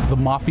calls it the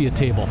mafia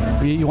table.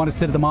 You want to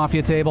sit at the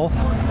mafia table?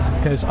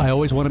 Because I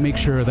always want to make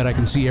sure that I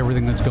can see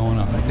everything that's going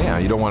on. Yeah,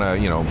 you don't want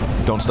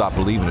to, don't stop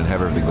believing and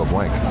have everything go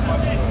blank.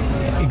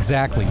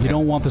 Exactly. You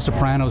don't want the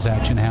Sopranos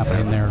action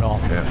happening there at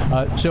all.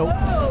 Yeah. So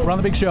we're on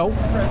the big show.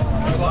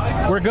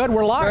 We're good.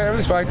 We're live.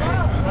 Everything's fine.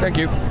 Thank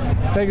you.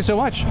 Thank you so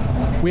much.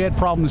 We had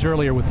problems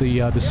earlier with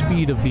the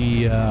speed of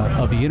the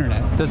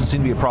internet. Doesn't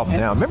seem to be a problem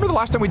now. Remember the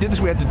last time we did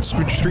this? We had to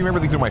stream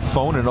everything through my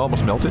phone and it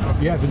almost melted.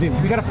 Yes, indeed.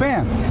 We got a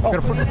fan.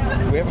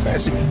 We have a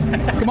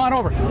fan. Come on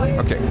over.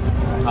 Okay.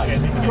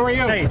 Who are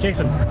you? Hey,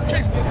 Jason.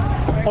 Jason.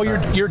 Oh,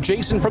 you're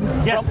Jason from.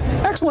 Yes.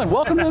 Excellent.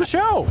 Welcome to the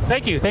show.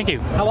 Thank you.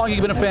 How long have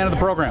you been a fan of the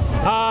program?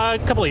 A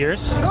couple of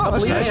years. Oh,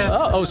 that's nice.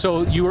 Oh,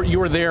 so you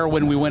were there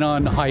when we went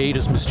on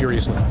hiatus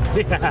mysteriously.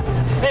 Yeah.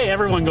 Hey,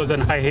 everyone goes on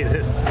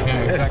hiatus.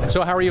 Yeah, exactly.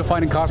 So how are you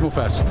finding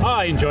CosmoFEST? Oh,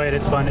 I enjoy it.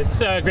 It's fun. It's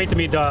great to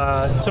meet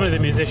some of the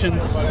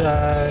musicians,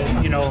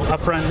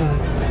 up front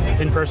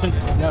in person.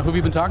 Yeah, who have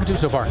you been talking to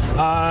so far?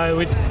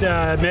 We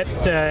met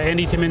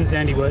Andy Timmons,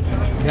 Andy Wood.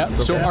 Yeah.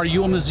 So are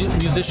you a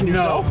musician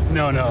yourself?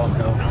 No.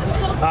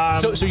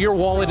 So your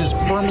wallet is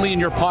firmly in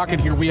your pocket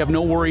here. We have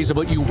no worries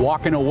about you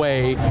walking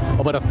away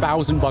about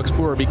 $1,000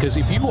 poor, because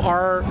if you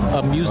are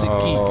a music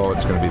geek,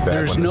 it's going to be bad.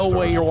 There's no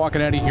way you're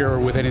walking out of here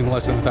with anything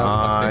less than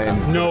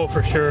 $1,000. No,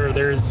 for sure.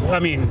 There's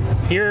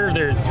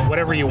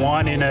whatever you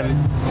want in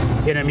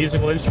a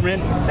musical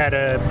instrument. At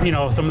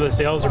some of the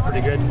sales are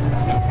pretty good.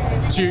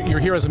 So you're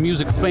here as a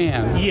music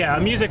fan. Yeah,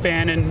 a music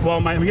fan, and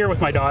I'm here with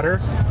my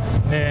daughter,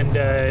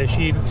 and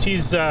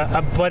she's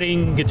a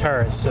budding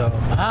guitarist. So.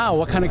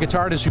 What kind of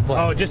guitar does she play?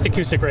 Oh, just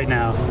acoustic right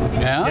now.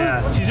 Yeah?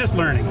 Yeah, she's just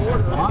learning.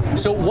 Awesome.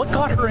 So what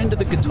got her into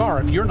the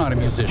guitar if you're not a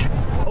musician?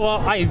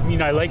 Well, I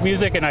like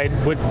music, and I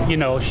would,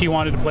 she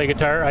wanted to play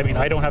guitar. I mean,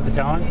 I don't have the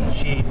talent.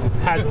 She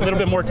has a little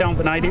bit more talent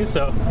than I do,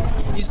 so.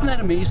 Isn't that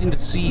amazing to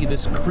see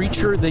this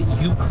creature that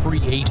you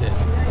created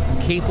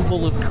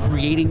capable of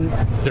creating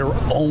their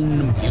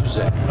own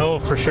music? Oh,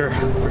 for sure.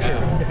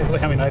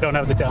 I mean, I don't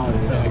have the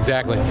talent. So.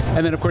 Exactly.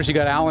 And then, of course, you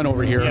got Alan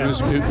over here. Yeah.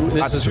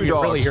 This is who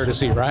you're really here to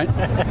see, right?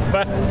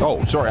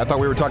 Oh, sorry. I thought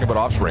we were talking about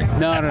offspring.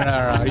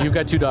 No. You've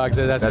got 2 dogs.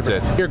 That's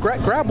it. Here,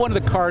 grab one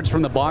of the cards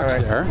from the box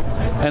there.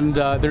 And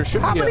there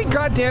should How be many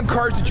goddamn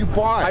cards did you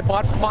buy? I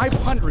bought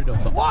 500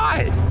 of them.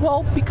 Why?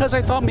 Well, because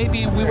I thought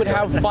maybe we would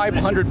have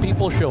 500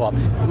 people show up.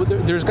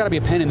 There's got to be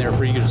a pen in there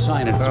for you to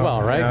sign it as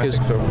well, right? Yeah, because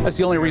that's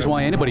the only reason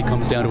why anybody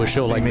comes down to a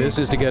show like this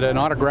is to get an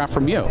autograph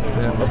from you.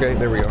 Yeah. Okay,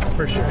 there we go.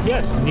 For sure.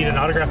 Yes, need an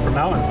autograph from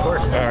Alan, of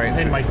course. All right.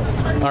 And Michael.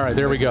 All right,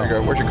 there we go.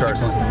 Where's your card?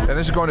 Excellent. And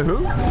this is going to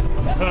who?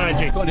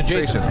 Jason. Going to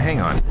Jason. Hang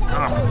on.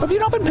 Oh. Have you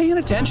not been paying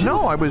attention?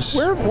 No, I was...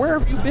 Where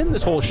have you been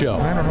this whole show?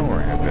 I don't know where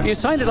I have been. You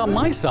signed it on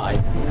my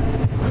side.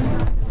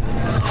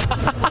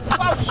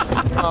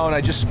 Oh, and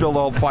I just spilled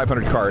all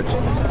 500 cards.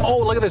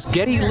 Oh, look at this.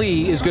 Geddy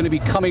Lee is going to be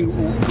coming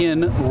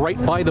in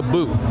right by the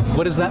booth.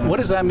 What does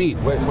that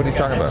mean? Wait, what are you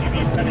talking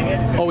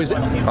about? Oh, is it?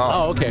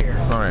 Oh, okay.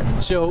 All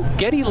right. So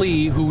Geddy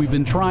Lee, who we've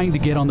been trying to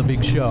get on the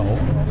big show,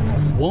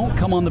 won't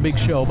come on the big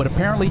show, but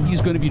apparently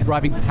he's going to be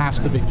driving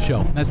past the big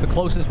show. That's the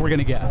closest we're going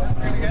to get.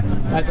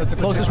 That's the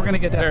closest we're going to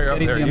get. There you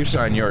go. There, you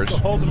sign yours. So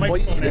hold the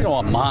microphone. Well, you don't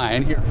want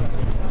mine. Here.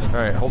 All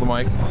right, hold the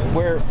mic.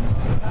 Where?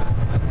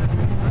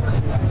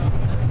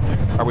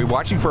 Are we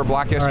watching for a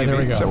black SUV? All right, there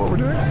we go. Is that what we're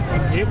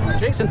doing?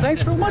 Jason,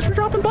 thanks very much for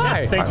dropping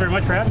by. Yes, thanks very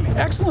much for having me.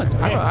 Excellent.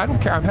 I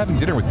don't care. I'm having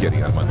dinner with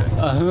Geddy on Monday.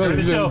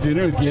 the show.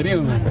 Dinner with Geddy.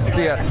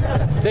 See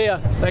ya. See ya.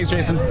 Thanks,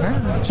 Jason.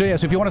 So yeah,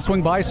 so if you want to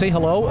swing by, say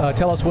hello.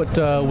 Tell us what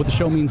the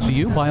show means to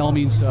you. By all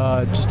means,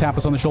 just tap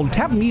us on the shoulder.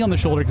 Tap me on the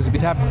shoulder, because if you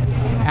tap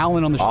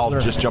Alan on the shoulder,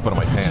 I'll just jump out of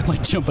my pants.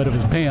 Might jump out of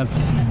his pants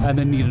and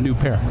then need a new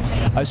pair.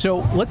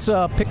 So let's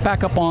pick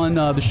back up on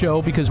the show,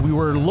 because we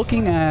were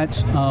looking at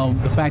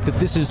the fact that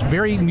this is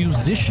very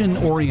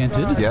musician-oriented.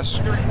 Yes.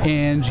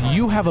 And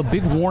you have a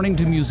big warning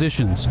to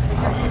musicians.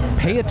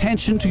 Pay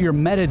attention to your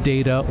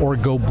metadata or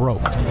go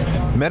broke.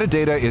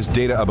 Metadata is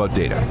data about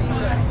data.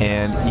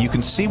 And you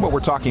can see what we're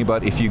talking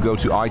about if you go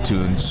to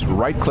iTunes,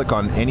 right-click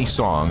on any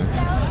song,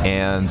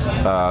 and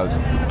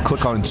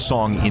click on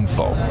Song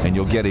Info. And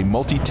you'll get a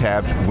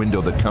multi-tabbed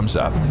window that comes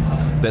up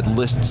that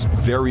lists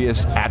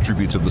various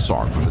attributes of the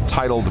song, from the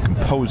title, the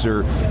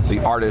composer,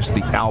 the artist,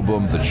 the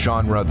album, the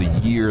genre, the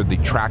year, the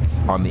track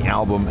on the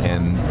album,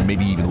 and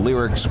maybe even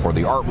lyrics or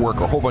the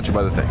artwork, or a whole bunch of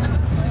other things.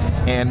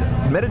 And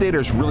metadata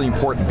is really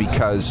important,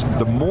 because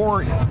the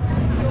more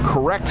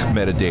correct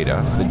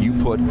metadata that you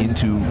put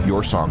into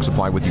your song,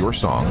 supply with your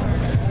song,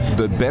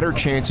 the better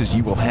chances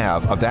you will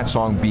have of that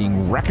song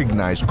being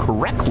recognized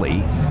correctly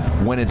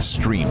when it's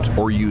streamed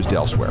or used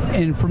elsewhere.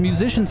 And for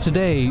musicians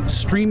today,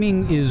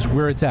 streaming is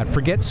where it's at.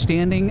 Forget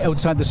standing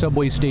outside the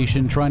subway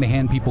station trying to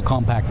hand people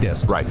compact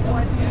discs. Right.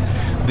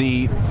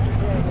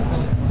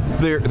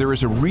 There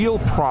is a real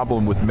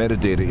problem with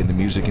metadata in the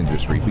music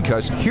industry,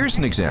 because here's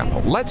an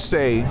example. Let's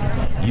say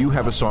you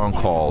have a song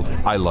called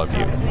I Love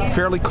You.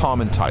 Fairly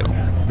common title.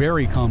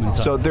 Very common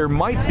title. So there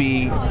might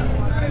be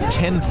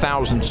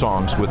 10,000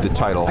 songs with the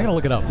title I gotta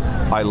look it up.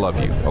 I Love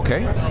You,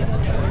 okay?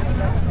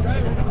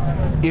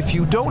 If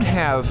you don't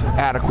have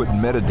adequate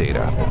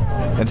metadata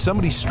and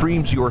somebody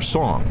streams your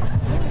song,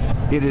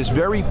 it is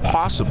very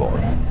possible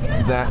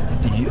that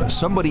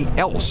somebody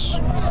else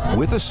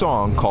with a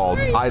song called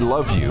I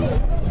Love You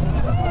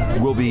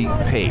will be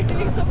paid.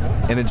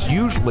 And it's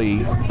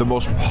usually the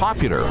most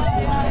popular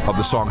of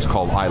the songs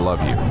called I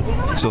Love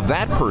You. So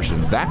that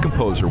person, that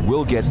composer,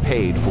 will get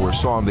paid for a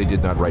song they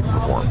did not write and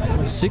perform.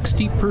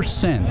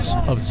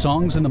 60% of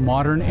songs in the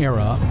modern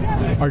era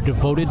are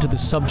devoted to the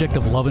subject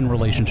of love and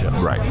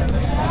relationships.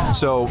 Right.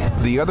 So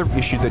the other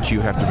issue that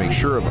you have to make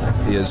sure of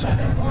is,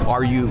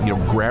 are you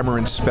grammar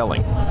and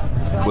spelling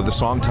with a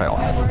song title.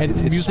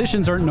 And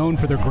musicians aren't known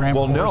for their grammar.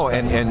 Well, no,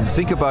 and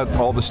think about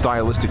all the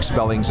stylistic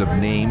spellings of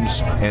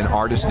names and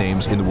artist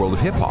names in the world of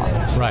hip hop.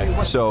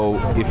 Right. So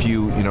if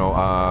you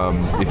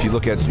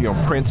look at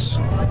Prince,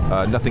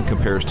 Nothing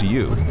Compares to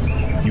You.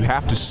 You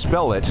have to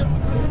spell it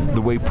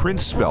the way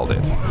Prince spelled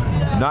it,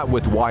 not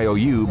with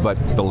Y-O-U, but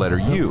the letter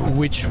U.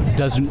 Which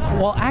doesn't,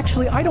 well,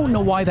 actually, I don't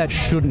know why that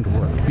shouldn't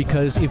work,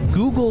 because if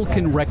Google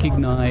can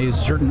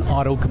recognize certain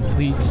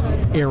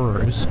autocomplete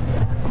errors,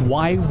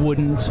 why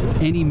wouldn't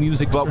any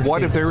music... But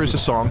what if there is a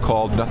song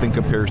called Nothing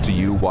Compares to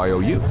You,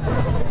 Y-O-U?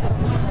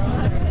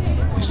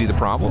 You see the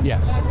problem?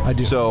 Yes, I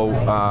do. So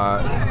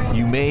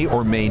you may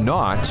or may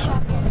not,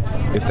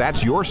 if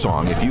that's your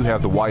song, if you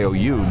have the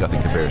Y-O-U,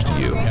 Nothing Compares to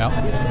You,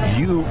 yep.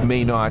 You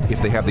may not,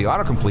 if they have the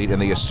autocomplete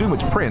and they assume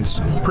it's Prince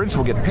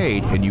will get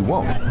paid and you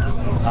won't.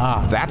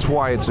 That's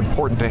why it's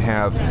important to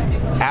have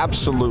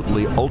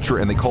absolutely ultra,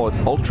 and they call it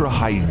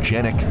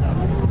ultra-hygienic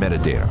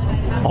metadata.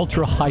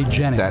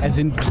 Ultra-hygienic, as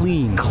in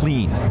clean.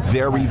 Clean.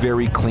 Very,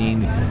 very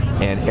clean,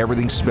 and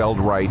everything's spelled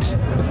right,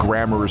 the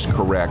grammar is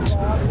correct,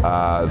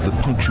 the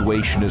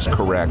punctuation is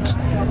correct,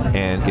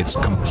 and it's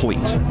complete.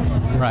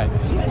 Right.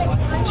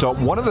 So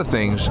one of the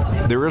things,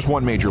 there is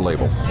one major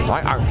label.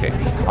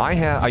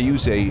 I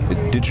use a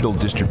digital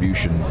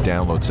distribution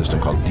download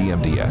system called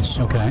DMDS.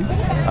 Okay.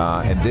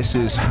 And this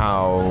is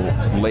how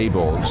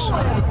labels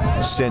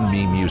send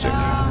me music.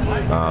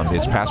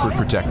 It's password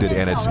protected,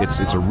 and it's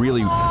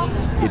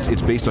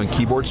based on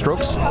keyboard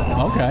strokes.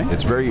 Okay.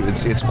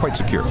 It's quite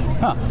secure.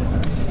 Huh.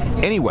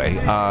 Anyway,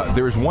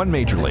 there is one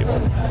major label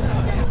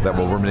that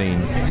will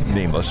remain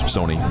nameless,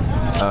 Sony,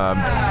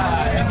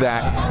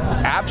 that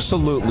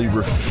absolutely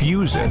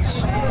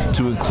refuses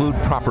to include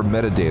proper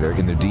metadata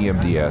in their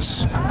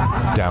DMDS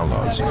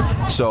downloads.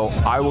 So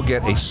I will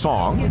get a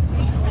song,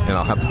 and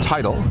I'll have the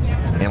title,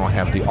 and I'll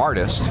have the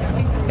artist,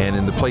 and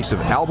in the place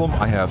of album,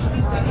 I have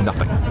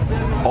nothing.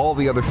 All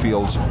the other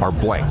fields are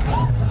blank.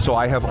 So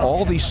I have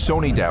all these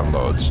Sony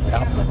downloads,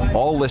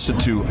 all listed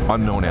to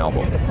unknown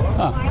album.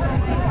 Huh.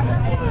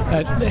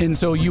 And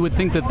so you would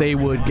think that they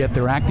would get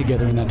their act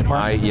together in that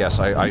department.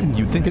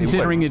 You'd think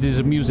considering they would. it is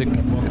a music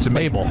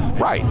label,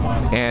 right?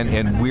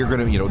 And we're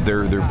going to,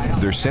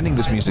 they're sending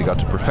this music out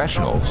to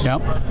professionals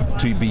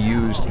to be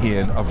used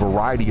in a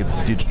variety of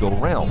digital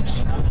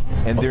realms,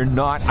 and they're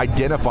not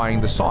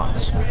identifying the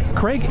songs.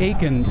 Craig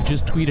Aiken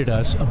just tweeted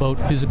us about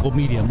physical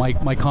media.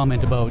 My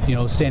comment about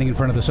standing in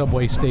front of the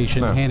subway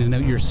station handing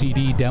out your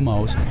CD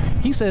demos.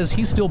 He says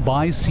he still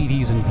buys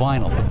CDs and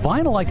vinyl. The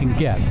vinyl I can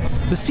get.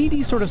 The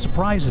CD sort of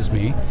surprises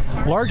me,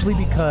 largely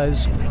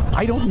because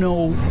I don't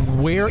know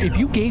where. If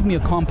you gave me a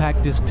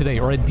compact disc today,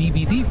 or a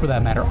DVD for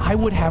that matter, I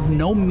would have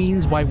no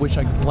means by which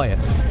I could play it.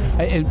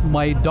 And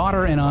my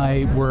daughter and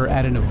I were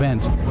at an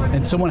event,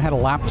 and someone had a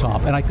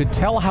laptop, and I could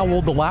tell how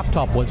old the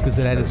laptop was because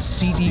it had a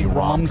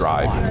CD-ROM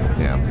drive. slot.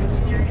 Yeah.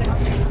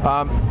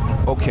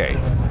 Okay.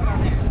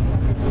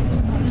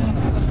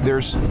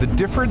 The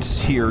difference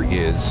here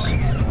is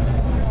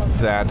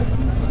that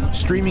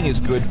streaming is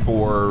good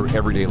for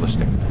everyday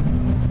listening.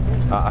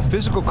 A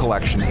physical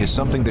collection is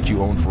something that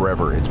you own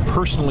forever. It's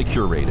personally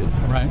curated.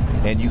 Right.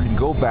 And you can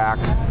go back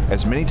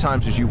as many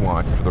times as you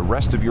want for the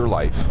rest of your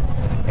life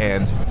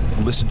and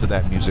listen to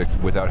that music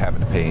without having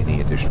to pay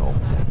any additional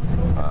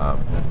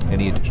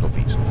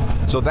fees.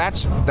 So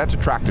that's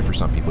attractive for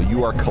some people.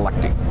 You are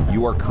collecting.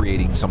 You are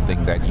creating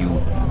something that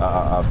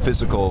a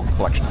physical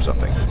collection of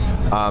something.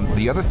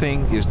 The other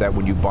thing is that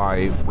when you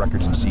buy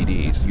records and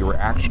CDs, you are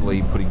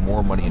actually putting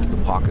more money into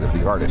the pocket of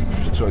the artist.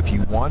 So if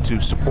you want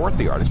to support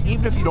the artist,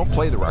 even if you don't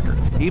play the record,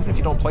 even if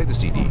you don't play the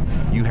CD,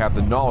 you have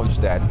the knowledge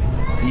that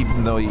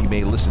even though you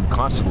may listen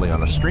constantly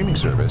on a streaming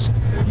service,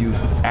 you've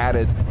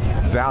added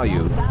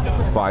value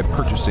by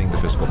purchasing the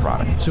physical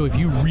product. So if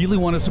you really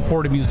want to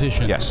support a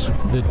musician, yes,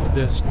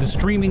 the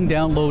streaming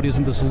download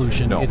isn't the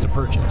solution. No, it's a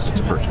purchase. It's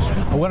a purchase.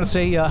 I want to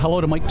say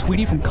hello to Mike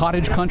Tweedy from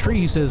Cottage Country.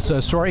 He says,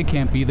 sorry I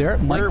can't be there.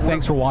 Mike,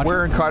 thanks for watching.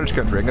 We're in Cottage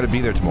Country. I'm going to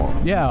be there tomorrow.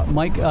 Yeah,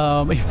 Mike,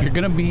 if you're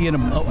going to be as a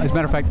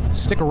matter of fact,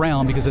 stick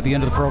around, because at the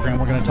end of the program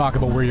we're going to talk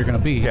about where you're going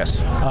to be. Yes.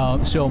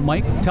 So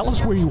Mike, tell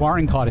us where you are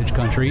in Cottage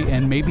Country,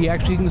 and maybe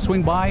actually you can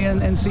swing by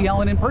and see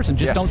Alan in person.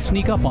 Just don't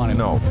sneak up on him.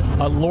 No.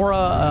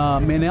 Laura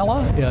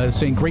Manella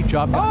saying, great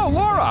job, guys. Oh,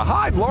 Laura.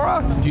 Hi,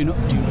 Laura. Do you know?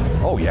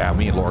 Oh, yeah.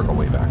 Me and Laura go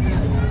way back.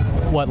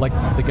 What, like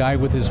the guy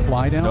with his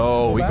fly down?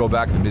 No, we go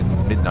back to the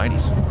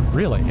mid-90s.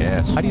 Really?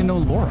 Yes. How do you know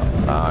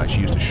Laura?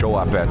 She used to show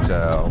up at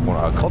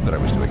a club that I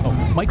was doing. Oh,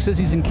 Mike says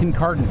he's in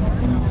Kincardine.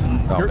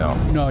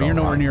 No, you're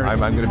nowhere near. I'm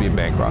going to be in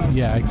Bancroft.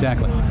 Yeah,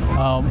 exactly.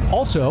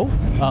 Also,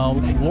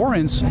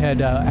 Lawrence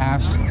had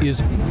asked,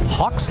 is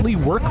Hawksley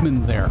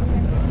Workman there?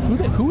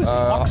 Who is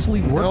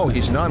Hawksley Workman? No,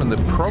 he's not in the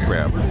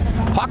program.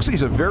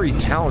 Hawksley's a very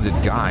talented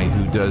guy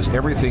who does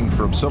everything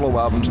from solo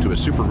albums to a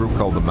super group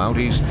called the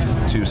Mounties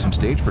to some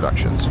stage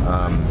productions.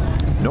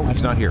 No,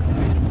 he's not here.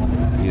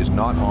 He is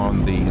not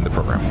in the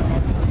program.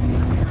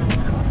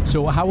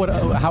 So how would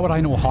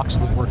I know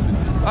Hawksley Workman?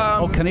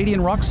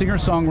 Canadian rock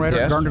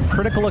singer-songwriter, garnered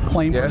critical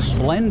acclaim for his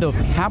blend of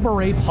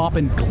cabaret pop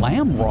and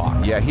glam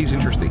rock. Yeah, he's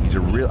interesting. He's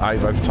a real.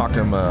 I've talked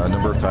to him a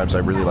number of times. I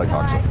really like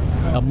Hawksley.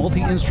 A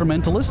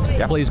multi-instrumentalist,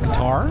 plays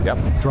guitar,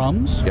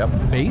 drums,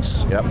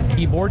 bass,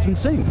 keyboards, and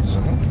sings.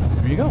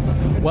 There you go.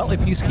 Well,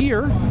 if he's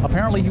here,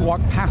 apparently he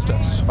walked past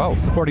us. Oh,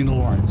 according to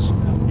Lawrence.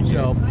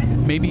 So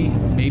maybe.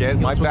 Yeah,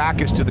 my back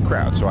is to the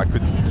crowd, so I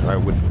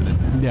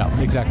wouldn't.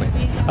 Yeah, exactly.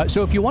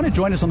 So if you want to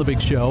join us on the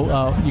big show,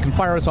 you can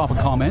fire us off a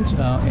comment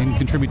and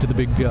contribute to the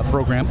big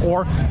program,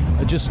 or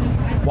just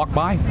walk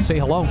by, say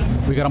hello.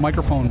 We got a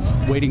microphone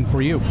waiting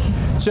for you.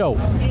 So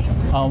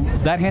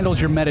that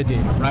handles your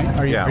metadata, right?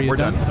 Are you we're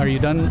done? Are you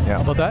done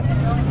about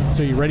that?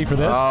 So you ready for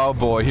this? Oh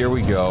boy, here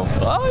we go.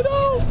 I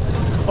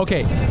know.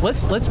 Okay,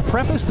 let's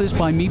preface this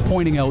by me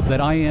pointing out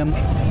that I am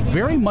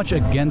very much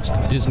against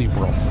Disney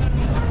World.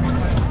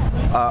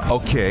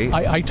 Okay.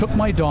 I took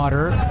my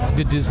daughter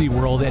to Disney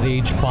World at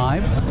age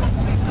 5,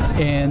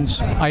 and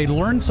I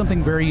learned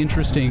something very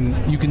interesting.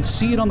 You can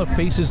see it on the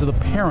faces of the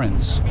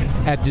parents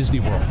at Disney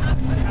World.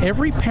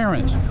 Every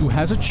parent who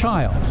has a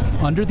child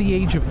under the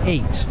age of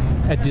 8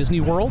 at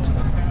Disney World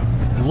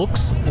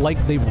looks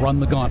like they've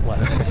run the gauntlet.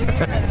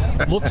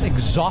 Looks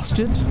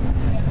exhausted.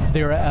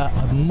 They're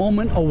a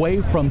moment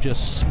away from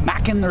just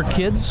smacking their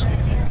kids.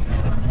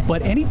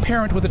 But any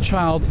parent with a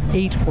child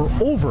 8 or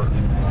over,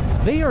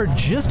 they are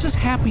just as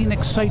happy and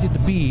excited to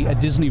be at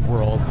Disney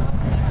World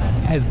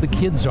as the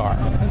kids are.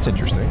 That's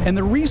interesting. And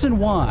the reason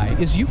why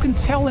is you can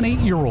tell an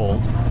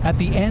 8-year-old at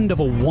the end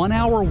of a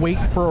 1-hour wait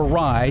for a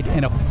ride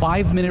and a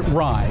 5-minute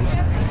ride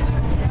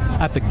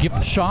at the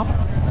gift shop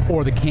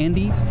or the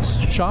candy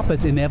shop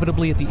that's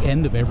inevitably at the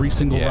end of every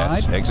single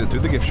ride. Exit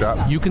through the gift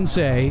shop. You can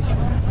say,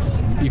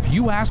 if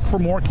you ask for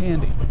more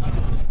candy,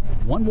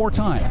 one more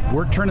time.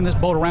 We're turning this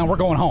boat around. We're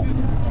going home.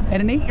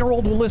 And an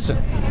 8-year-old will listen.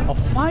 A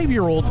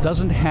 5-year-old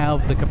doesn't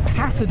have the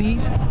capacity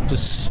to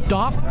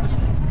stop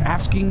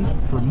asking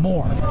for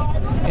more.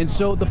 And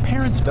so the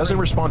parents... Doesn't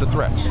respond to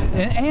threats.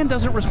 And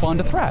doesn't respond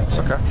to threats.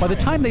 Okay. By the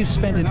time they've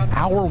spent an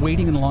hour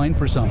waiting in line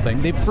for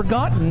something, they've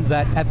forgotten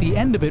that at the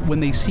end of it,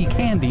 when they see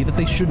candy, that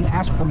they shouldn't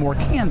ask for more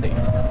candy.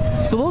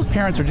 So those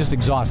parents are just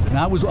exhausted. And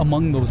I was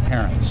among those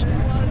parents.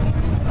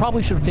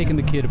 Probably should have taken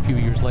the kid a few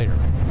years later.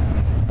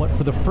 But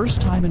for the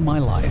first time in my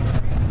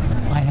life,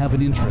 I have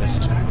an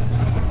interest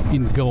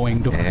in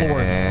going to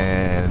Florida.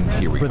 And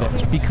here we for go.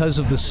 this, because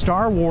of the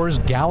Star Wars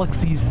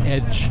Galaxy's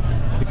Edge.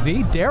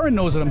 See, Darren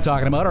knows what I'm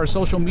talking about. Our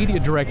social media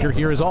director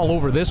here is all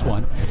over this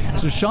one.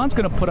 So Sean's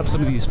going to put up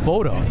some of these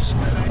photos.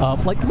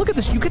 Like, look at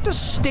this. You get to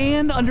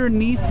stand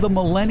underneath the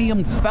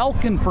Millennium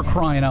Falcon, for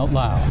crying out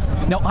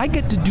loud. Now, I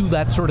get to do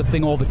that sort of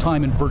thing all the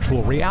time in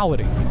virtual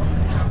reality.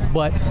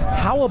 But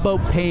how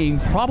about paying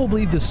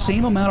probably the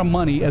same amount of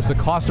money as the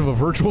cost of a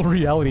virtual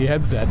reality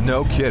headset?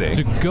 No kidding.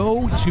 To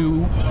go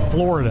to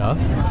Florida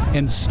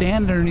and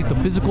stand underneath the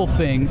physical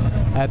thing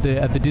at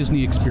the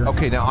Disney experience.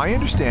 Okay, now I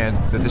understand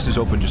that this is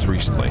open just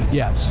recently.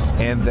 Yes.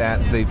 And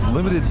that they've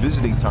limited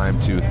visiting time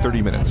to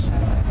 30 minutes.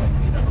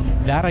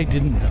 That I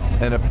didn't know.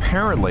 And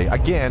apparently,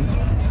 again,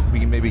 we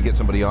can maybe get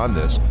somebody on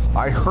this,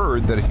 I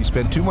heard that if you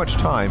spend too much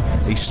time,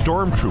 a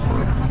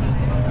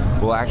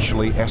stormtrooper will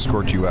actually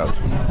escort you out.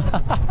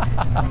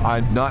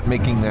 I'm not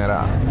making that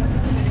up.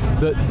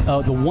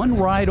 The one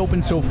ride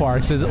open so far,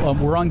 it says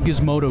we're on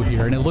Gizmodo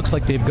here, and it looks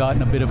like they've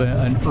gotten a bit of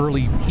an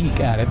early peek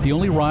at it. The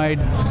only ride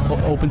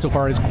open so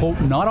far is,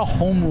 quote, not a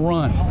home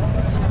run,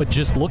 but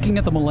just looking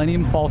at the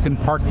Millennium Falcon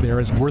Park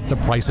there is worth the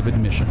price of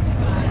admission.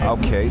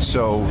 Okay,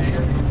 so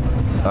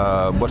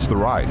what's the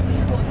ride?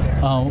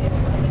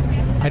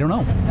 I don't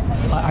know.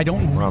 I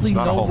don't well, really it's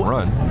not know. A home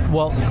run.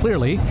 Well,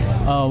 clearly,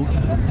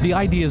 the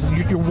idea is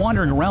you're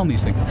wandering around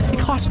these things. It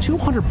costs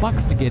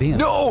 $200 to get in.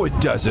 No, it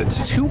doesn't.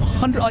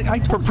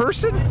 $200 per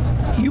person.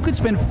 You could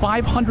spend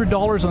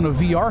 $500 on a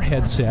VR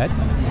headset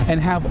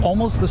and have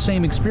almost the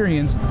same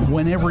experience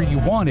whenever you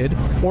wanted,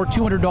 or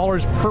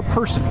 $200 per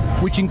person,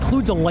 which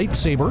includes a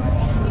lightsaber.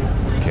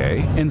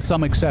 Okay. And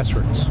some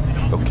accessories.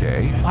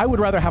 Okay. I would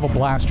rather have a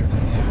blaster.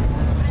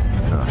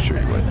 Oh, sure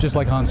you would. Just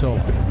like Han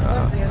Solo.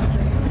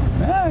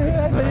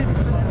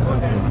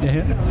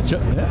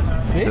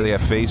 Do they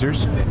have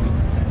phasers?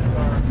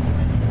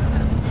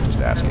 Just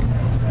asking.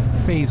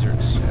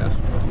 Phasers.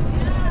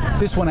 Yes.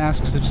 This one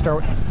asks if Star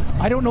Wars...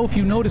 I don't know if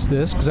you noticed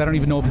this, because I don't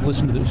even know if you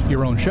listened to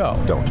your own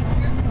show. Don't.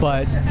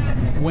 But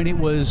when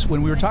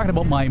we were talking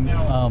about my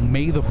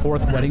May the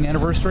 4th wedding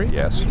anniversary,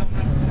 yes,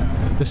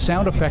 the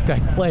sound effect I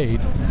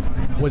played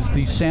was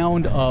the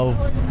sound of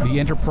the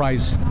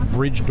Enterprise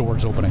bridge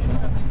doors opening.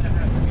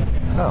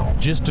 Oh.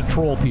 Just to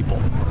troll people.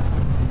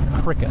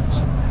 Crickets.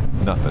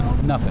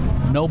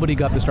 Nothing. Nobody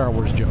got the Star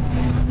Wars joke.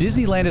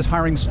 Disneyland is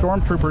hiring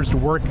stormtroopers to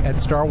work at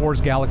Star Wars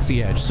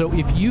Galaxy Edge. So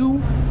if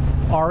you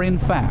are, in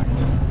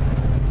fact,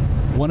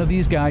 one of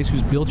these guys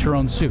who's built your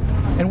own suit,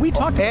 and we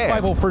talked to the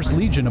 501st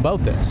Legion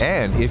about this.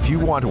 And if you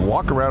want to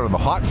walk around in the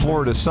hot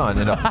Florida sun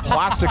in a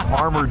plastic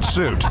armored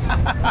suit.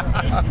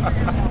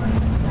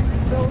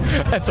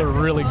 That's a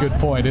really good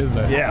point, isn't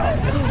it?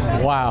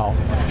 Yeah. Wow.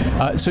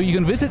 So you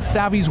can visit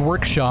Savvy's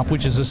Workshop,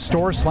 which is a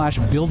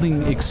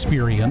store/building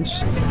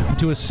experience,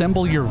 to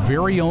assemble your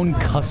very own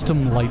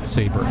custom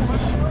lightsaber.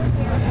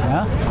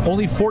 Yeah?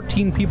 Only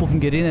 14 people can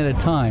get in at a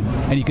time,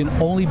 and you can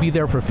only be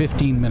there for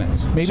 15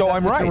 minutes. Maybe so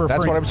I'm right.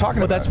 That's what I'm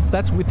talking about.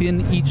 That's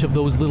within each of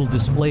those little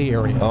display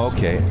areas.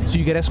 Okay. So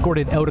you get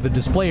escorted out of the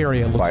display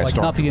area. It looks like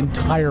not the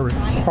entire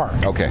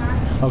park. Okay.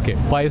 Okay.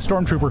 By a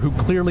stormtrooper who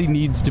clearly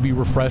needs to be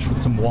refreshed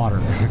with some water.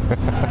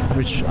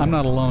 Which I'm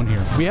not alone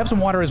here. We have some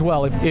water as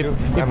well. If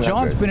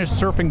John's finished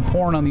surfing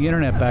porn on the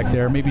internet back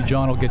there, maybe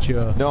John will get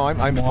you. No,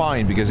 I'm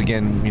fine because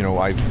again, you know,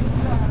 I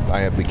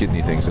have the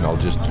kidney things, and I'll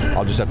just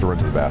have to run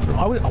to the bathroom.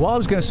 I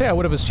was going to say I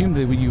would have assumed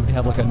that you'd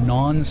have like a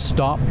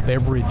non-stop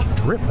beverage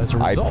drip as a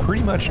result. I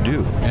pretty much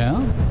do.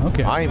 Yeah.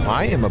 Okay.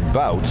 I am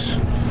about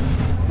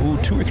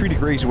 2 or 3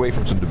 degrees away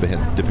from some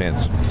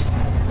Depends.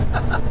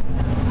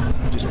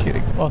 Just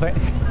kidding. Well,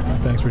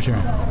 thanks for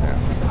sharing.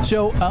 Yeah.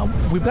 So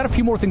we've got a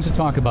few more things to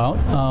talk about,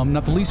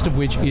 not the least of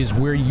which is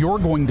where you're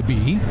going to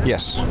be.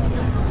 Yes.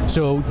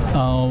 So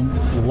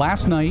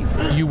last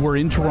night you were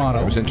in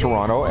Toronto. I was in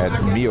Toronto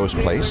at Mio's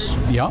place.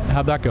 Yeah.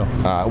 How'd that go?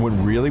 It went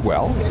really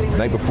well. The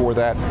night before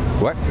that,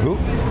 what? Who?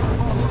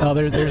 Oh,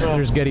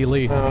 there's Geddy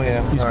Lee. Oh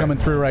yeah. He's coming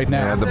through right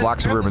now. Yeah, the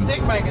black Suburban.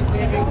 Stick mic and see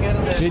if you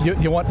can get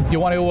him. You want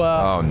to?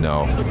 Oh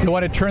no. You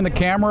want to turn the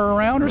camera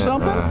around or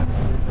something?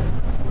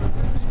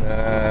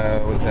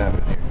 What's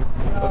happening here?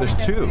 Oh, there's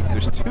two.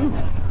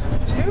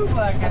 Two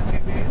black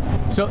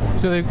SUVs.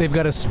 So they've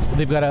got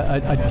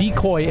a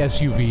decoy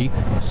SUV.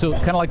 So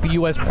kind of like the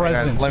U.S.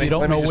 president. So you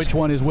don't know which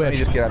one is which. Let me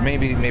just get out.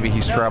 Maybe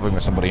he's traveling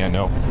with somebody I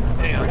know.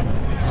 Hang on.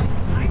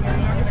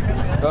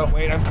 Oh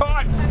wait, I'm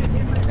caught.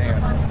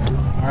 Hang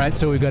on. All right,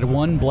 so we've got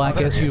one black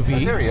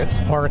SUV there he is.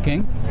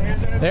 parking.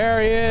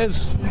 There he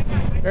is.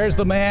 There's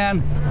the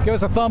man. Give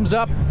us a thumbs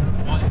up.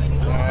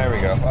 There we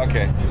go.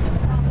 Okay.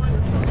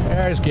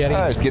 There's Getty.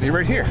 There's Getty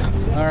right here.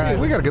 All right.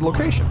 See, we got a good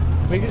location.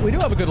 We do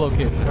have a good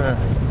location.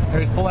 There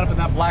he's pulling up in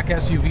that black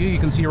SUV. You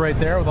can see right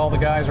there with all the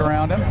guys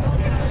around him.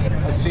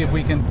 Let's see if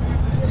we can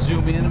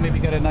zoom in and maybe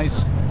get a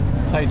nice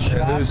tight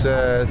shot. And there's,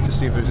 just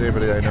see if there's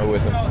anybody I know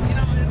with him.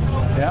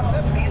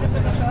 Yeah.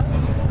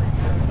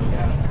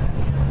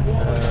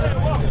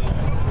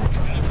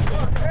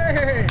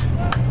 Hey!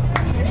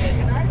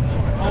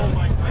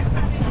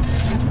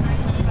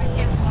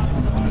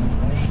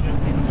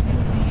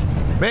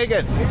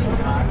 Megan,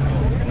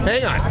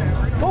 hang on.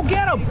 Go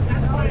get him!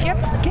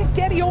 Get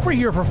Getty over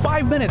here for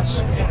 5 minutes.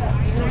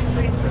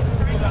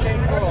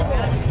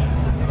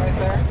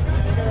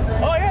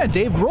 Oh yeah,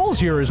 Dave Grohl's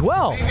here as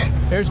well.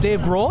 There's Dave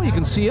Grohl. You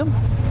can see him.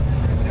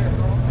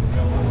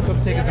 So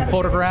I'm taking some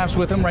photographs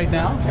with him right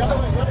now.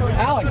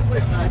 Alex,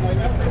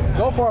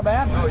 go for it,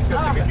 man.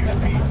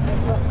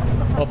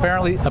 Well,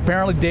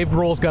 apparently Dave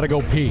Grohl's got to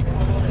go pee.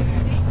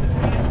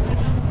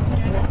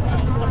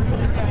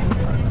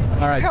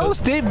 All right. How's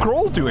Dave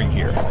Grohl doing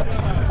here?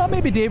 Well,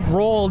 maybe Dave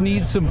Grohl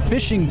needs some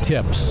fishing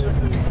tips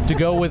to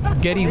go with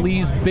Geddy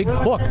Lee's big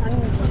book.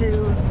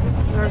 To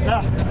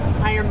the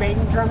Iron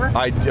Maiden drummer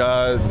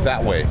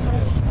That way,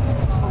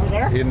 over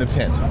there. in the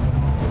tent.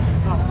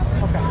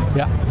 Oh, okay.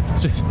 Yeah.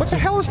 So, What the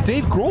hell is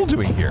Dave Grohl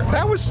doing here?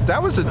 That was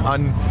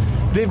an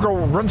Dave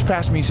Grohl runs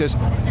past me. He says,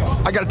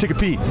 "I got to take a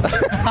pee."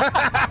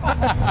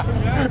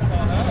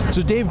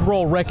 so Dave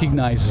Grohl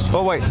recognizes you.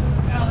 Oh wait.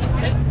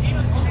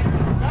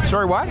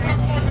 Sorry, what?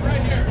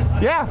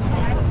 Yeah.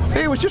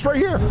 Hey, it was just right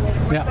here.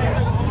 Yeah.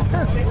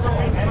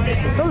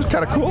 That was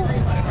kind of cool.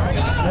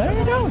 There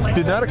you go.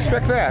 Did not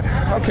expect that.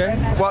 Okay.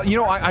 Well, you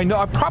know, I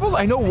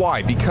know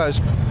why, because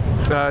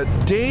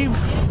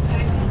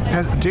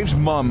Dave's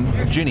mom,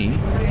 Ginny,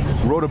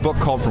 wrote a book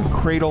called From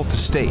Cradle to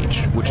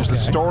Stage, which is the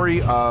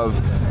story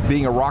of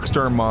being a rock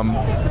star mom,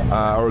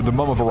 or the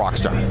mom of a rock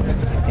star.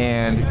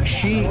 And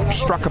she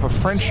struck up a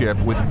friendship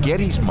with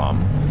Geddy's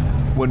mom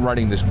when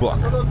writing this book.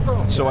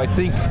 So I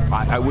think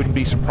I wouldn't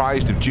be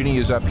surprised if Ginny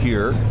is up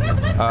here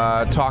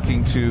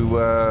talking to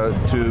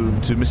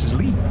Mrs.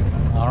 Lee.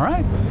 All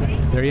right.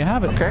 There you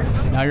have it. Okay.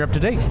 Now you're up to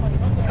date.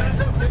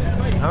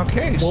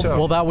 Okay.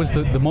 Well, that was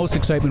the most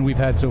excitement we've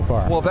had so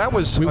far. Well, that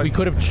was... We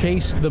could have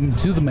chased them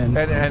to the men.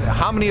 And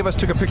how many of us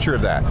took a picture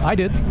of that? I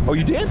did. Oh,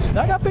 you did?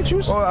 I got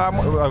pictures.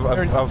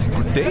 Of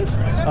Dave?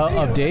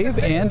 Of Dave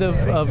and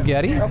of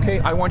Geddy. Okay,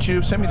 I want you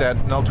to send me that,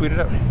 and I'll tweet it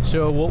out.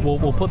 So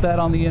we'll put that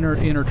on the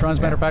inner Trons.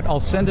 Matter of fact, I'll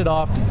send it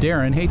off to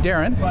Darren. Hey,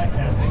 Darren.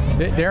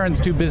 Darren's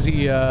too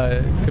busy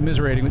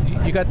commiserating.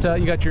 You got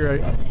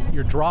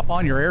your drop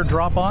on, your air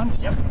drop on?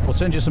 Yep. We'll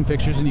send you some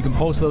pictures, and you can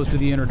post those to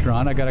the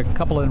Intertron. I got a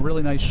couple of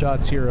really nice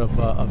shots here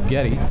of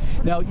Geddy.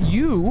 Now,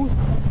 you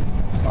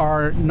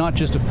are not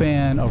just a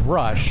fan of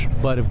Rush,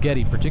 but of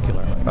Geddy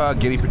particularly.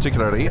 Geddy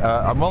particularly.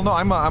 Well, no,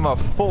 I'm a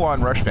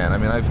full-on Rush fan. I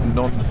mean, I've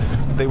known...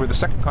 They were the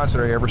second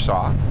concert I ever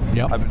saw.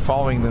 Yep. I've been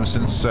following them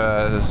since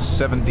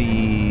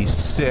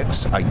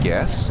 '76, I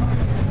guess.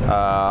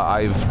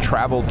 I've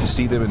traveled to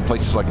see them in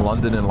places like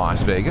London and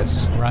Las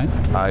Vegas. Right.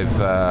 I've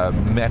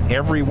met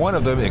every one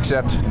of them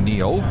except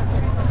Neil.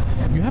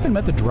 You haven't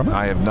met the drummer?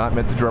 I have not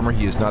met the drummer.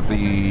 He's not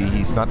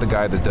the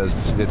guy that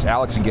does. It's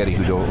Alex and Geddy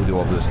who do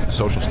all this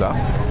social stuff.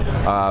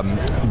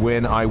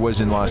 When I was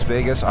in Las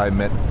Vegas, I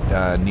met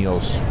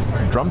Neil's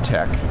drum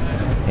tech,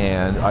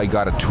 and I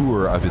got a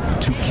tour of the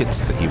two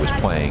kits that he was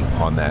playing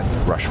on that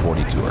Rush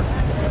 40 tour.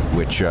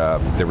 Which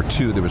there were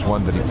two. There was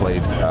one that he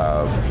played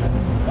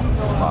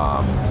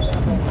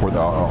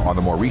on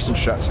the more recent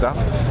stuff,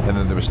 and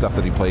then there was stuff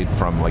that he played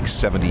from like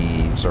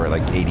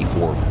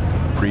 84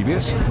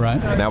 previous.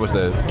 Right. And that was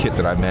the kit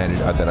that I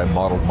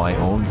modeled my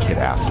own kit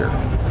after.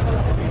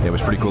 It was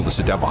pretty cool to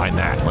sit down behind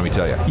that, let me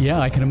tell you. Yeah,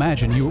 I can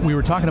imagine. We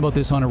were talking about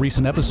this on a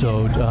recent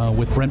episode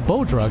with Brent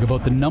Bodrug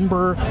about the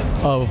number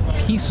of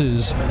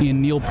pieces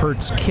in Neil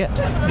Peart's kit.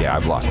 Yeah,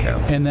 I've lost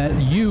count. And that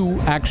you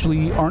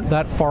actually aren't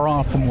that far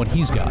off from what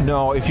he's got.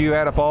 No, if you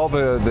add up all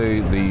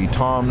the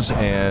toms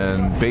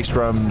and bass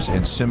drums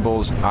and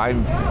cymbals,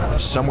 I'm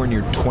somewhere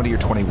near 20 or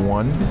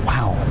 21.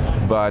 Wow.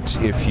 But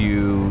if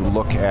you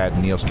look at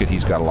Neil's kit,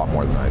 he's got a lot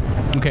more than I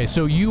do. Okay,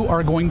 so you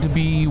are going to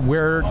be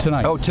where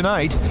tonight? Oh,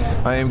 tonight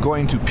I am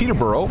going to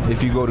Peterborough.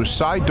 If you go to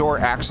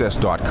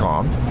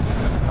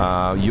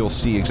sidedooraccess.com, you'll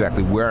see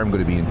exactly where I'm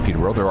going to be in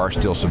Peterborough. There are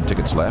still some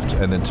tickets left.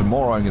 And then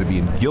tomorrow I'm going to be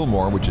in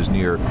Gilmore, which is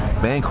near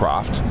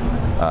Bancroft.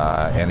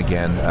 And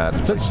again...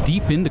 so it's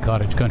deep into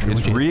cottage country.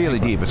 It's really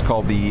deep. It's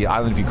called the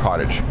Island View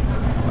Cottage.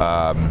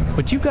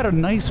 But you've got a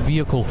nice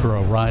vehicle for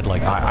a ride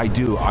like that. I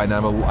do, and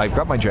I've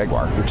got my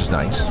Jaguar, which is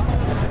nice.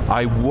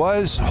 I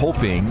was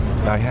hoping,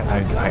 I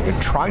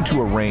had tried to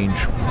arrange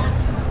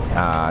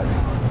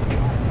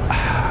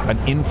an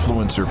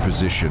influencer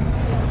position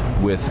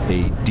with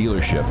a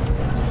dealership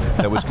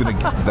that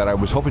I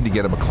was hoping to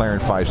get a McLaren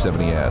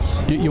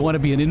 570S. You want to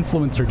be an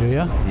influencer, do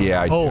you?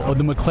 Yeah, I do. Oh,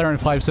 the McLaren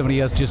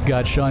 570S just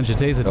got Sean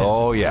Jette's attention.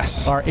 Oh,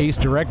 yes. Our ace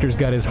director's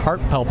got his heart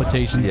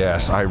palpitations.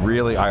 Yes, I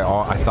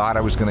thought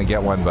I was going to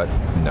get one, but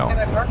no. Can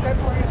I park that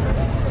for you, sir?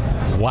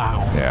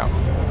 Wow. Yeah.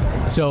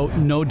 So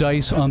no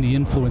dice on the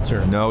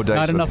influencer. No dice.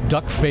 Not enough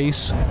duck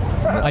face.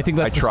 I think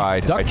that's I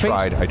tried.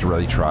 I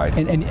really tried.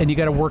 And you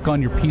got to work on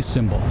your peace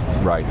symbol.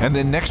 Right. And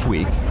then next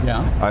week,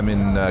 I'm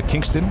in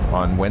Kingston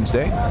on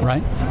Wednesday.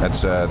 Right.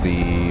 That's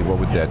what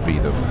would that be?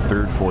 The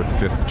 3rd, 4th,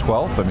 5th,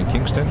 12th. I'm in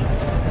Kingston.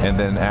 And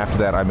then after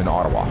that, I'm in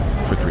Ottawa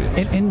for 3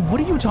 days. And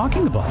what are you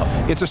talking about?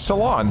 It's a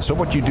salon. So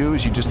what you do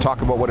is you just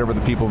talk about whatever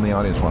the people in the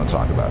audience want to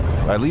talk about.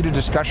 I lead a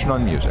discussion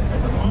on music.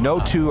 No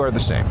two are the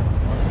same.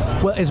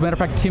 Well, as a matter of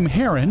fact, Tim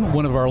Herron,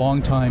 one of our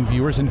longtime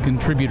viewers and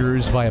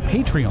contributors via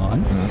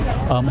Patreon,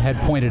 had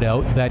pointed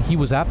out that he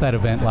was at that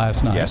event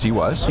last night. Yes, he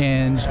was.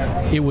 And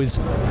it was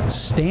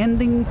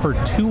standing for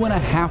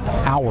 2.5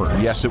 hours.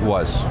 Yes, it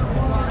was.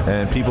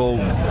 And people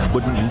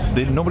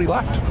nobody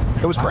left.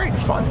 It was great. It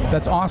was fun.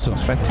 That's awesome.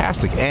 It's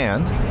fantastic.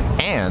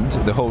 And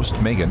the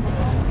host, Megan,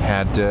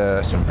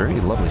 had some very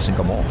lovely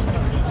single malt.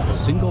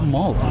 Single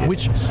malt,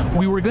 which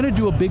we were going to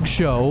do a big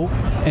show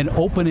and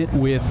open it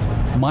with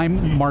my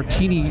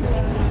martini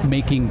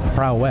making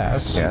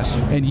prowess. Yes.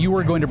 And you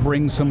were going to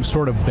bring some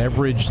sort of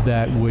beverage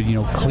that would,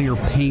 clear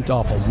paint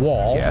off a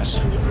wall. Yes.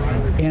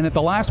 And at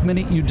the last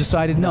minute, you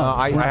decided no.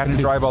 I have to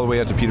drive all the way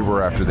out to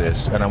Peterborough after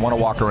this, and I want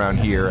to walk around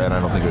here, and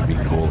I don't think it would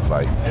be cool if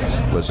I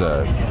was,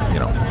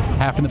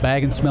 half in the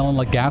bag and smelling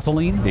like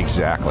gasoline?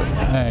 Exactly.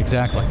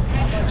 Exactly.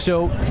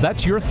 So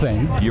that's your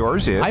thing.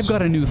 Yours is? I've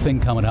got a new thing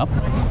coming up.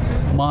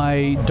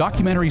 My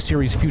documentary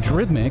series,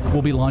 Futurismic,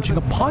 will be launching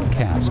a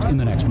podcast in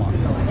the next month.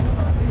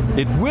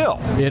 It will?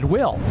 It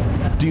will.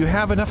 Do you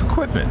have enough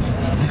equipment?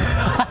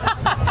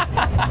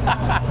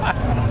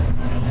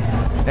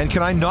 And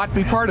can I not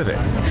be part of it?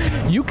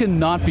 You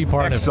cannot be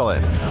part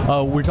Excellent. of it.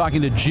 Excellent. We're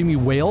talking to Jimmy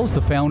Wales,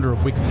 the founder of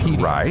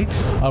Wikipedia.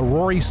 Right.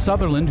 Rory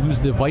Sutherland, who's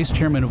the vice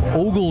chairman of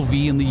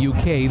Ogilvy in the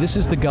UK. This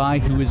is the guy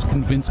who has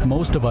convinced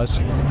most of us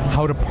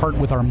how to part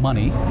with our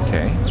money.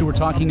 Okay. So we're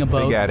talking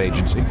about... Big ad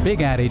agency.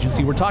 Big ad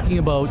agency. We're talking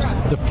about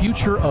the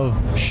future of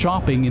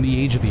shopping in the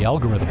age of the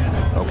algorithm.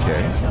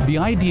 Okay. The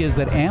idea is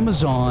that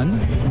Amazon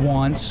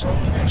wants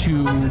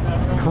to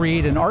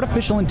create an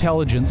artificial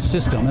intelligence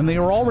system, and they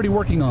are already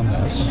working on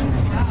this,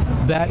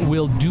 that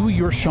will do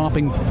your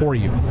shopping for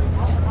you.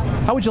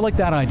 How would you like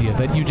that idea?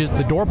 That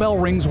the doorbell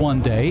rings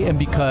one day, and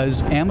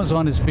because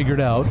Amazon has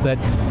figured out that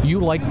you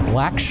like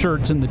black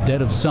shirts in the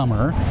dead of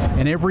summer,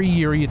 and every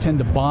year you tend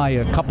to buy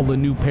a couple of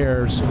new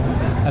pairs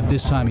at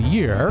this time of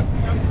year,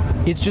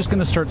 it's just going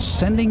to start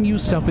sending you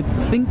stuff it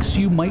thinks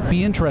you might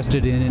be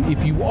interested in, and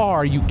if you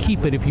are, you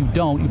keep it. If you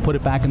don't, you put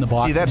it back in the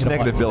box. See, that's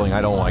negative billing.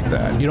 I don't like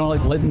that. You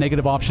don't like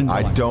negative option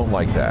billing? I don't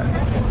like that.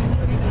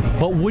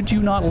 But would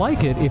you not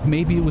like it if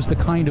maybe it was the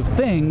kind of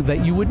thing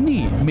that you would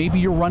need? Maybe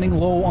you're running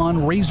low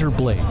on razor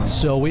blades,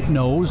 so it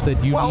knows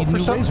that you need new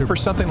razor blades. For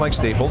something like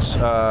staples,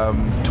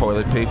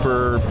 toilet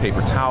paper,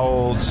 paper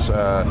towels,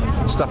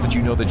 stuff that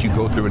you know that you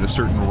go through at a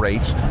certain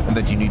rate and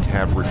that you need to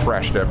have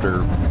refreshed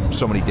after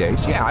so many days,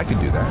 yeah, I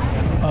can do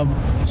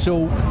that.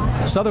 So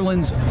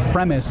Sutherland's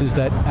premise is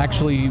that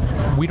actually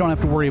we don't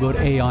have to worry about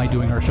AI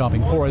doing our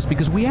shopping for us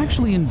because we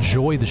actually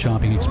enjoy the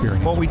shopping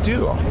experience. Well, we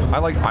do.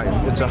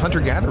 It's a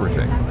hunter-gatherer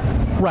thing.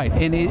 Right,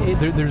 and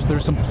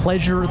there's some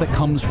pleasure that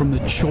comes from the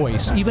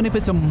choice, even if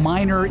it's a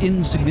minor,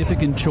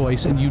 insignificant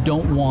choice, and you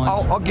don't want...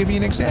 I'll give you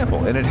an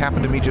example, and it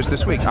happened to me just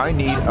this week. I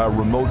need a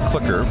remote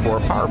clicker for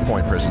a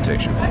PowerPoint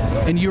presentation.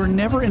 And you're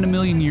never in a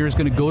million years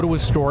going to go to a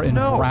store and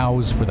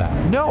browse for that.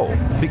 No,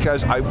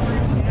 because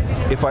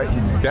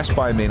Best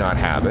Buy may not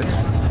have it.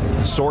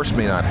 The source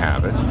may not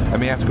have it. I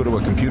may have to go to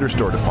a computer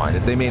store to find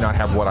it. They may not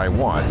have what I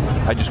want.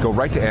 I just go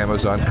right to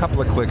Amazon, a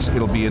couple of clicks,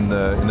 it'll be in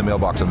the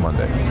mailbox on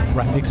Monday.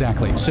 Right,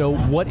 exactly. So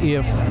what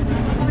if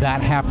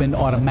that happened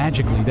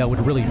automatically? That would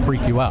really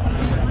freak you out.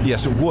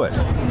 Yes, it would.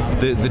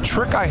 The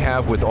trick I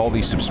have with all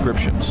these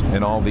subscriptions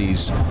and all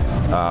these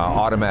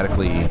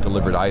automatically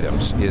delivered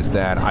items is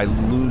that I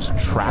lose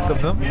track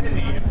of them,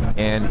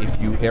 and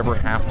if you ever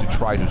have to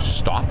try to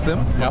stop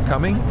them from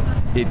coming,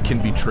 it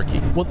can be tricky.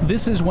 Well,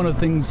 this is one of the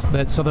things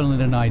that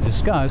Sutherland and I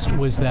discussed,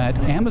 was that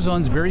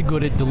Amazon's very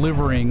good at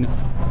delivering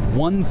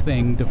one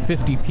thing to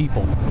 50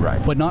 people,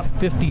 right, but not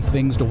 50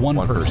 things to one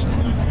person.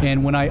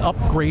 And when I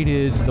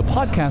upgraded the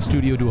podcast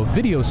studio to a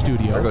video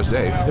studio... There goes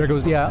Dave. There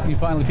goes, yeah, he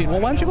finally... Well,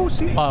 why don't you go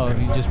see... Oh,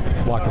 he just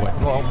walked away.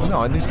 Well,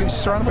 no, and these guys are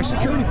surrounded by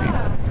security people.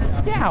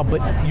 Yeah,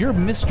 but you're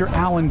Mr.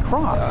 Alan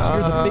Cross.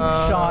 You're the big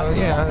shot.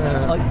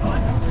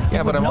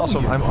 Yeah, but I'm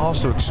also,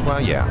 well,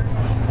 yeah.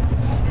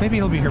 Maybe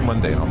he'll be here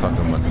Monday, and I'll talk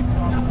to him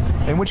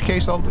Monday. In which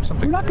case, I'll do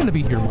something. You're not going to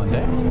be here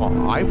Monday.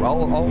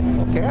 Well,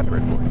 I'll gather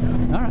it for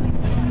you. All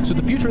right. So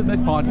the Future of Myth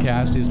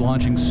podcast is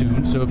launching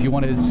soon. So if you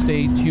want to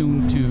stay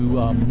tuned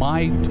to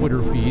my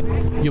Twitter feed,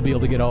 you'll be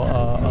able to get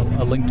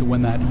a link to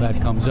when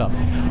that comes up.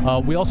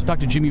 We also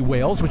talked to Jimmy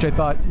Wales, which I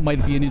thought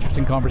might be an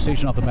interesting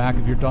conversation off the back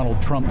of your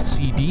Donald Trump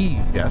CD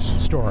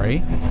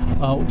story.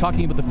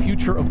 Talking about the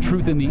future of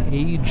truth in the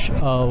age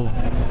of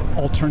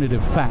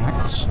alternative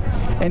facts.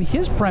 And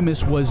his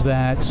premise was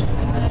that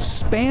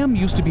spam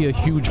used to be a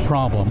huge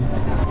problem,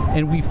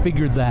 and we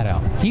figured that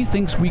out. He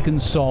thinks we can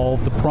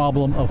solve the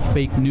problem of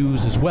fake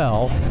news as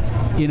well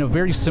in a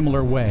very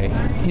similar way,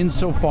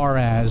 insofar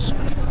as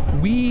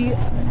we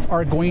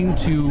are going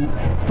to,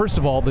 first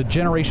of all, the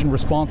generation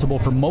responsible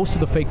for most of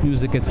the fake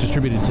news that gets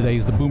distributed today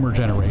is the boomer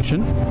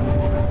generation,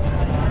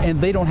 and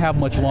they don't have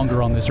much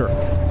longer on this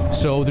earth.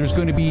 So there's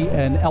going to be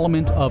an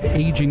element of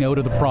aging out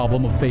of the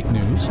problem of fake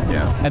news.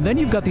 Yeah. And then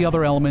you've got the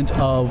other element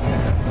of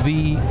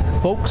the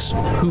folks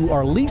who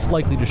are least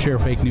likely to share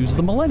fake news,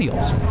 the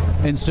millennials.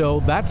 And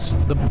so that's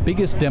the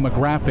biggest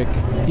demographic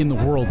in the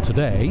world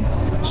today.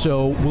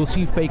 So we'll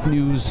see fake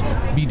news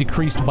be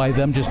decreased by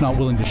them just not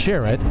willing to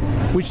share it,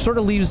 which sort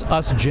of leaves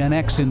us Gen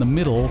X in the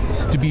middle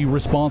to be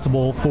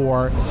responsible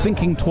for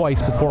thinking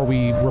twice before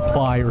we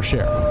reply or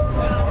share.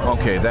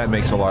 Okay, that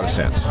makes a lot of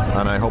sense,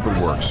 and I hope it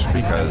works,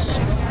 because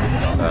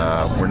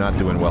we're not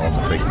doing well in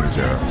the fake news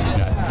era.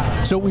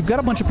 Yeah. So we've got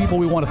a bunch of people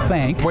we want to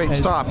thank. Wait,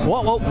 stop.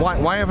 Whoa.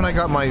 Why haven't I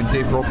got my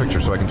Dave Grohl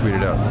picture so I can tweet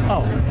it out?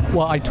 Oh,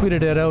 well, I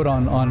tweeted it out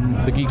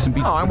on the Geeks and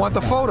Beats. Oh, I want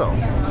the photo.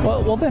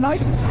 Well,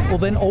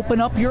 then open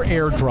up your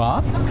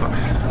AirDrop,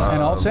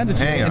 and I'll send it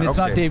to you. And it's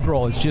not Dave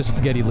Grohl; it's just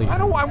Geddy Lee.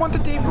 I want the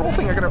Dave Grohl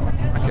thing.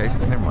 Okay,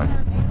 never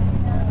mind.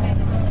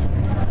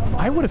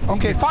 I would have.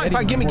 Okay,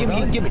 fine. Give me.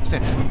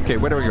 Okay,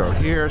 where do we go?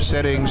 Here,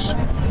 settings.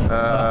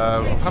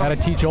 Gotta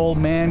teach old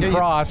man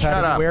Cross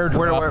how to do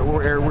AirDrop.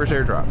 Where's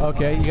AirDrop?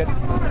 Okay, you got.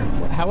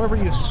 However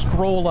you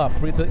scroll up,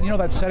 you know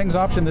that settings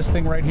option, this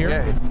thing right here.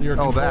 Yeah. Your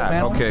that.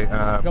 panel? Okay.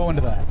 Go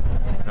into that.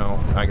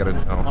 No, I gotta.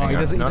 Oh, hang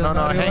on. No.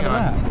 Hang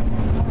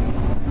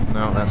on.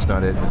 No, that's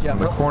not it. It's from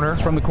the corner.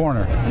 It's from the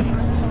corner.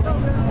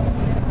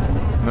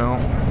 No.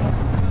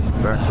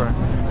 Back.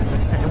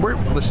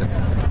 Listen.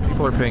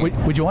 People are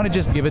paying. Would you want to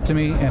just give it to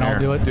me and I'll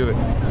do it? Do it.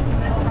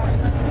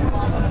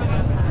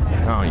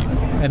 Oh,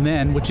 And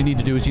then what you need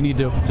to do is you need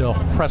to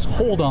press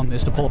hold on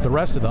this to pull up the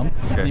rest of them.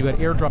 Okay. You've got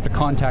AirDrop to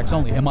contacts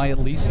only. Am I at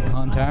least a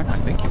contact? I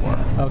think you are.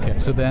 Okay,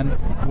 so then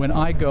when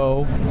I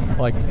go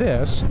like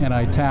this and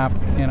I tap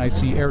and I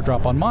see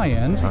AirDrop on my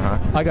end,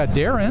 I got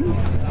Darren.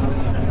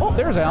 Oh,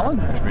 there's Alan.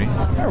 There's me.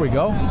 There we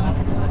go.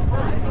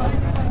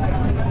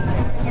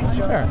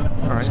 There.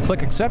 All right. Just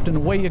click accept and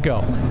away you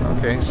go.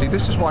 Okay, see,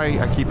 this is why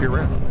I keep you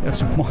around. That's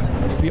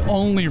the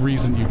only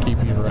reason you keep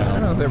me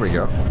around. Oh, there we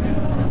go.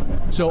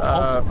 So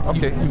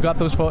okay. you've got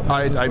those photos?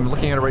 I'm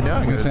looking at it right now.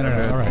 I'm going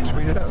to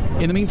tweet it out.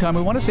 In the meantime,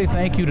 we want to say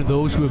thank you to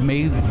those who have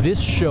made this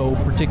show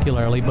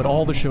particularly, but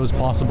all the shows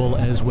possible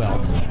as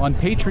well. On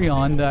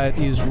Patreon, that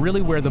is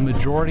really where the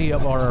majority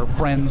of our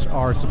friends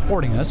are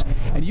supporting us,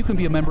 and you can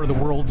be a member of the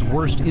world's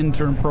worst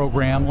intern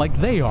program like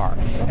they are.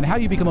 And how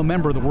you become a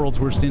member of the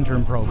world's worst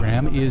intern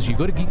program is you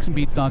go to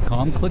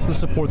geeksandbeats.com, click the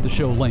support the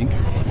show link,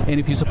 and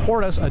if you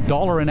support us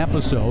 $1 an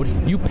episode,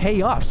 you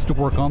pay us to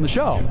work on the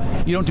show.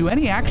 You don't do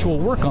any actual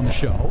work on the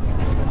show.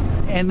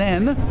 And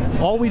then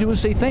all we do is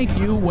say thank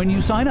you when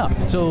you sign up.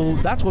 So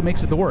that's what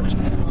makes it the worst.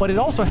 But it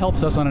also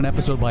helps us on an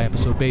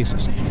episode-by-episode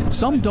basis.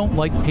 Some don't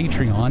like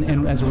Patreon,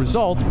 and as a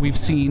result, we've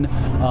seen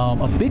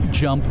a big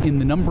jump in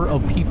the number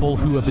of people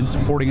who have been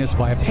supporting us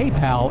via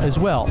PayPal as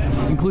well,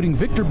 including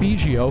Victor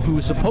Biggio, who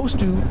is supposed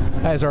to,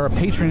 as our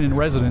patron in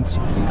residence,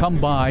 come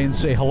by and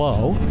say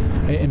hello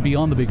and be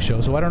on the big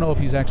show. So I don't know if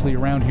he's actually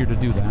around here to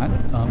do that.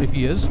 If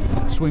he is,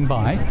 swing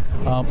by.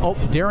 Oh,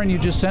 Darren, you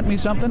just sent me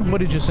something? What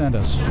did you send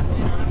us?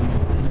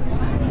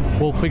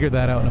 We'll figure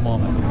that out in a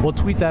moment. We'll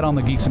tweet that on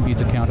the Geeks and Beats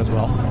account as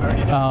well.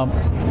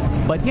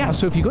 But yeah,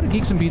 so if you go to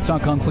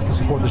geeksandbeats.com, click the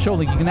support the show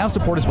link, you can now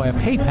support us via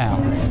PayPal,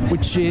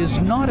 which is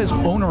not as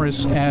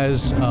onerous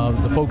as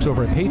the folks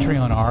over at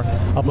Patreon are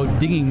about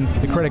digging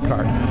the credit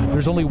card.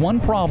 There's only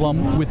one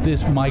problem with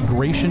this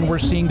migration we're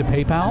seeing to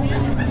PayPal,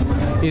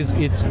 is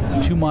it's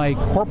to my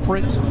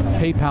corporate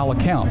PayPal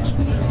account,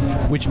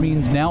 which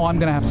means now I'm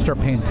going to have to start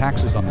paying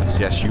taxes on this.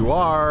 Yes, you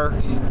are.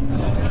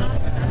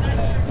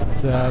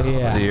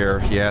 Yeah.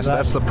 Dear, yes,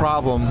 that's the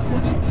problem.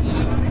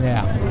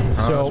 Yeah.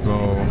 So,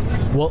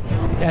 well,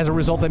 as a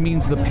result, that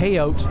means the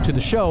payout to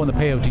the show and the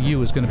payout to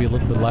you is going to be a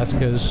little bit less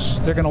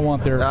because they're going to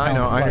want their. I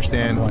know, I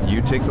understand.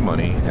 You take the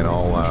money, and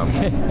I'll.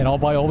 And I'll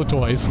buy all the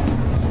toys,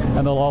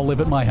 and they'll all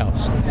live at my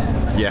house.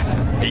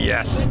 Yeah.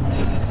 Yes.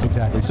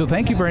 Exactly. So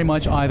thank you very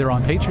much, either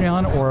on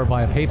Patreon or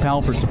via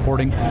PayPal, for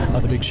supporting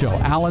the big show.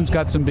 Alan's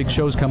got some big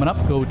shows coming up.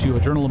 Go to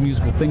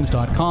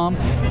journalofmusicalthings.com.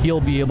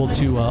 He'll be able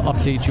to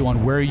update you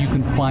on where you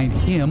can find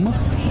him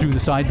through the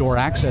Side Door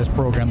Access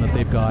program that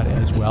they've got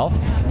as well.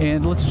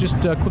 And let's just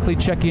quickly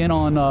check in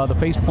on the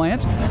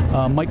Faceplant.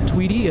 Mike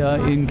Tweedy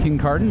in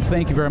Kincardine,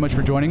 thank you very much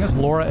for joining us.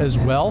 Laura as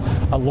well.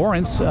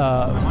 Lawrence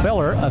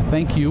Feller,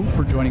 thank you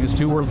for joining us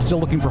too. We're still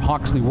looking for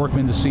Hawksley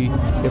Workman to see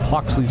if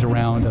Hawksley's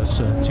around us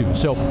too.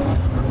 So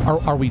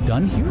are we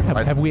done here?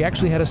 Have we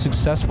actually had a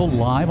successful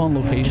live on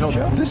location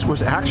show? This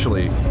was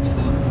actually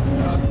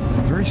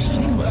very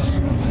seamless.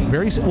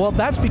 Well,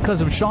 that's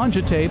because of Sean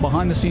Jete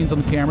behind the scenes on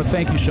the camera.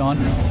 Thank you, Sean.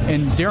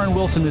 And Darren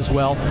Wilson as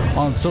well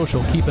on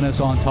social, keeping us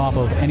on top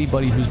of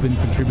anybody who's been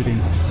contributing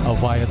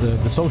via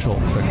the social.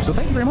 So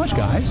thank you very much,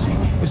 guys.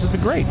 This has been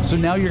great. So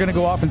now you're going to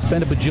go off and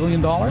spend $1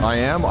 bajillion? I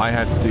am. I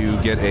have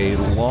to get a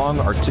long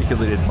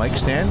articulated mic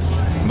stand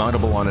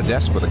mountable on a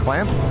desk with a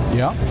clamp.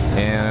 Yeah.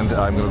 And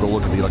I'm going to go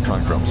look at the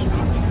electronic drums.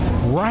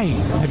 Right.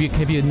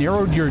 Have you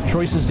narrowed your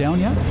choices down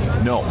yet?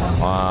 No.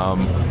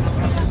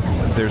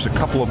 There's a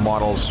couple of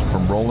models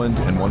from Roland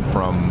and one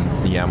from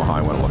the Yamaha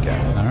I want to look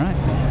at. All right.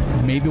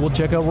 Maybe we'll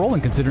check out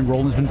Roland, considering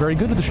Roland's been very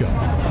good to the show.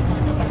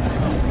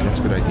 That's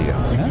a good idea.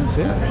 Yeah,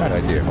 see? Good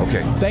idea.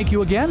 Okay. Thank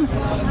you again.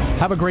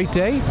 Have a great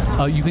day.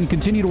 You can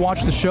continue to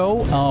watch the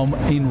show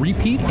in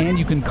repeat, and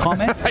you can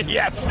comment.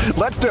 Yes,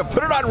 let's do it.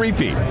 Put it on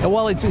repeat.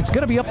 Well, it's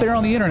going to be up there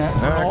on the internet,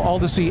 right. all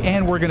to see,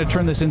 and we're going to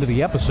turn this into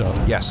the episode.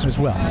 Yes. As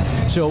well.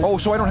 So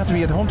I don't have to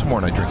be at home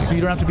tomorrow night drinking. So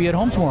you don't have to be at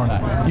home tomorrow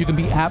night. You can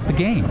be at the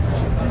game.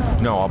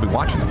 No, I'll be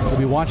watching it. You'll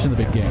be watching the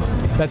big game.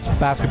 That's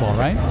basketball,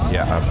 right?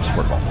 Yeah,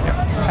 sport ball.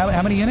 Yeah.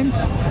 How many innings?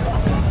 4.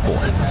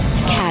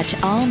 Catch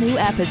all new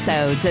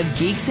episodes of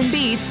Geeks and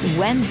Beats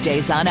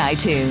Wednesdays on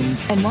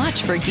iTunes. And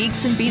watch for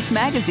Geeks and Beats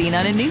magazine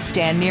on a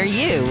newsstand near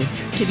you.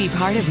 To be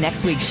part of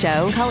next week's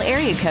show, call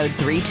area code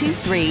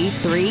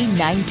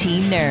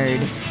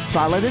 323-319-NERD.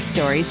 Follow the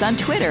stories on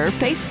Twitter or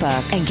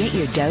Facebook. And get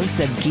your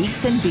dose of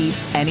Geeks and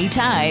Beats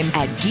anytime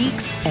at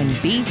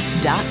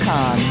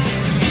geeksandbeats.com.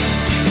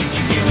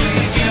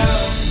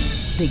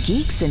 The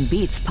Geeks and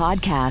Beats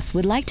podcast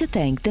would like to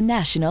thank the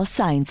National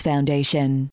Science Foundation.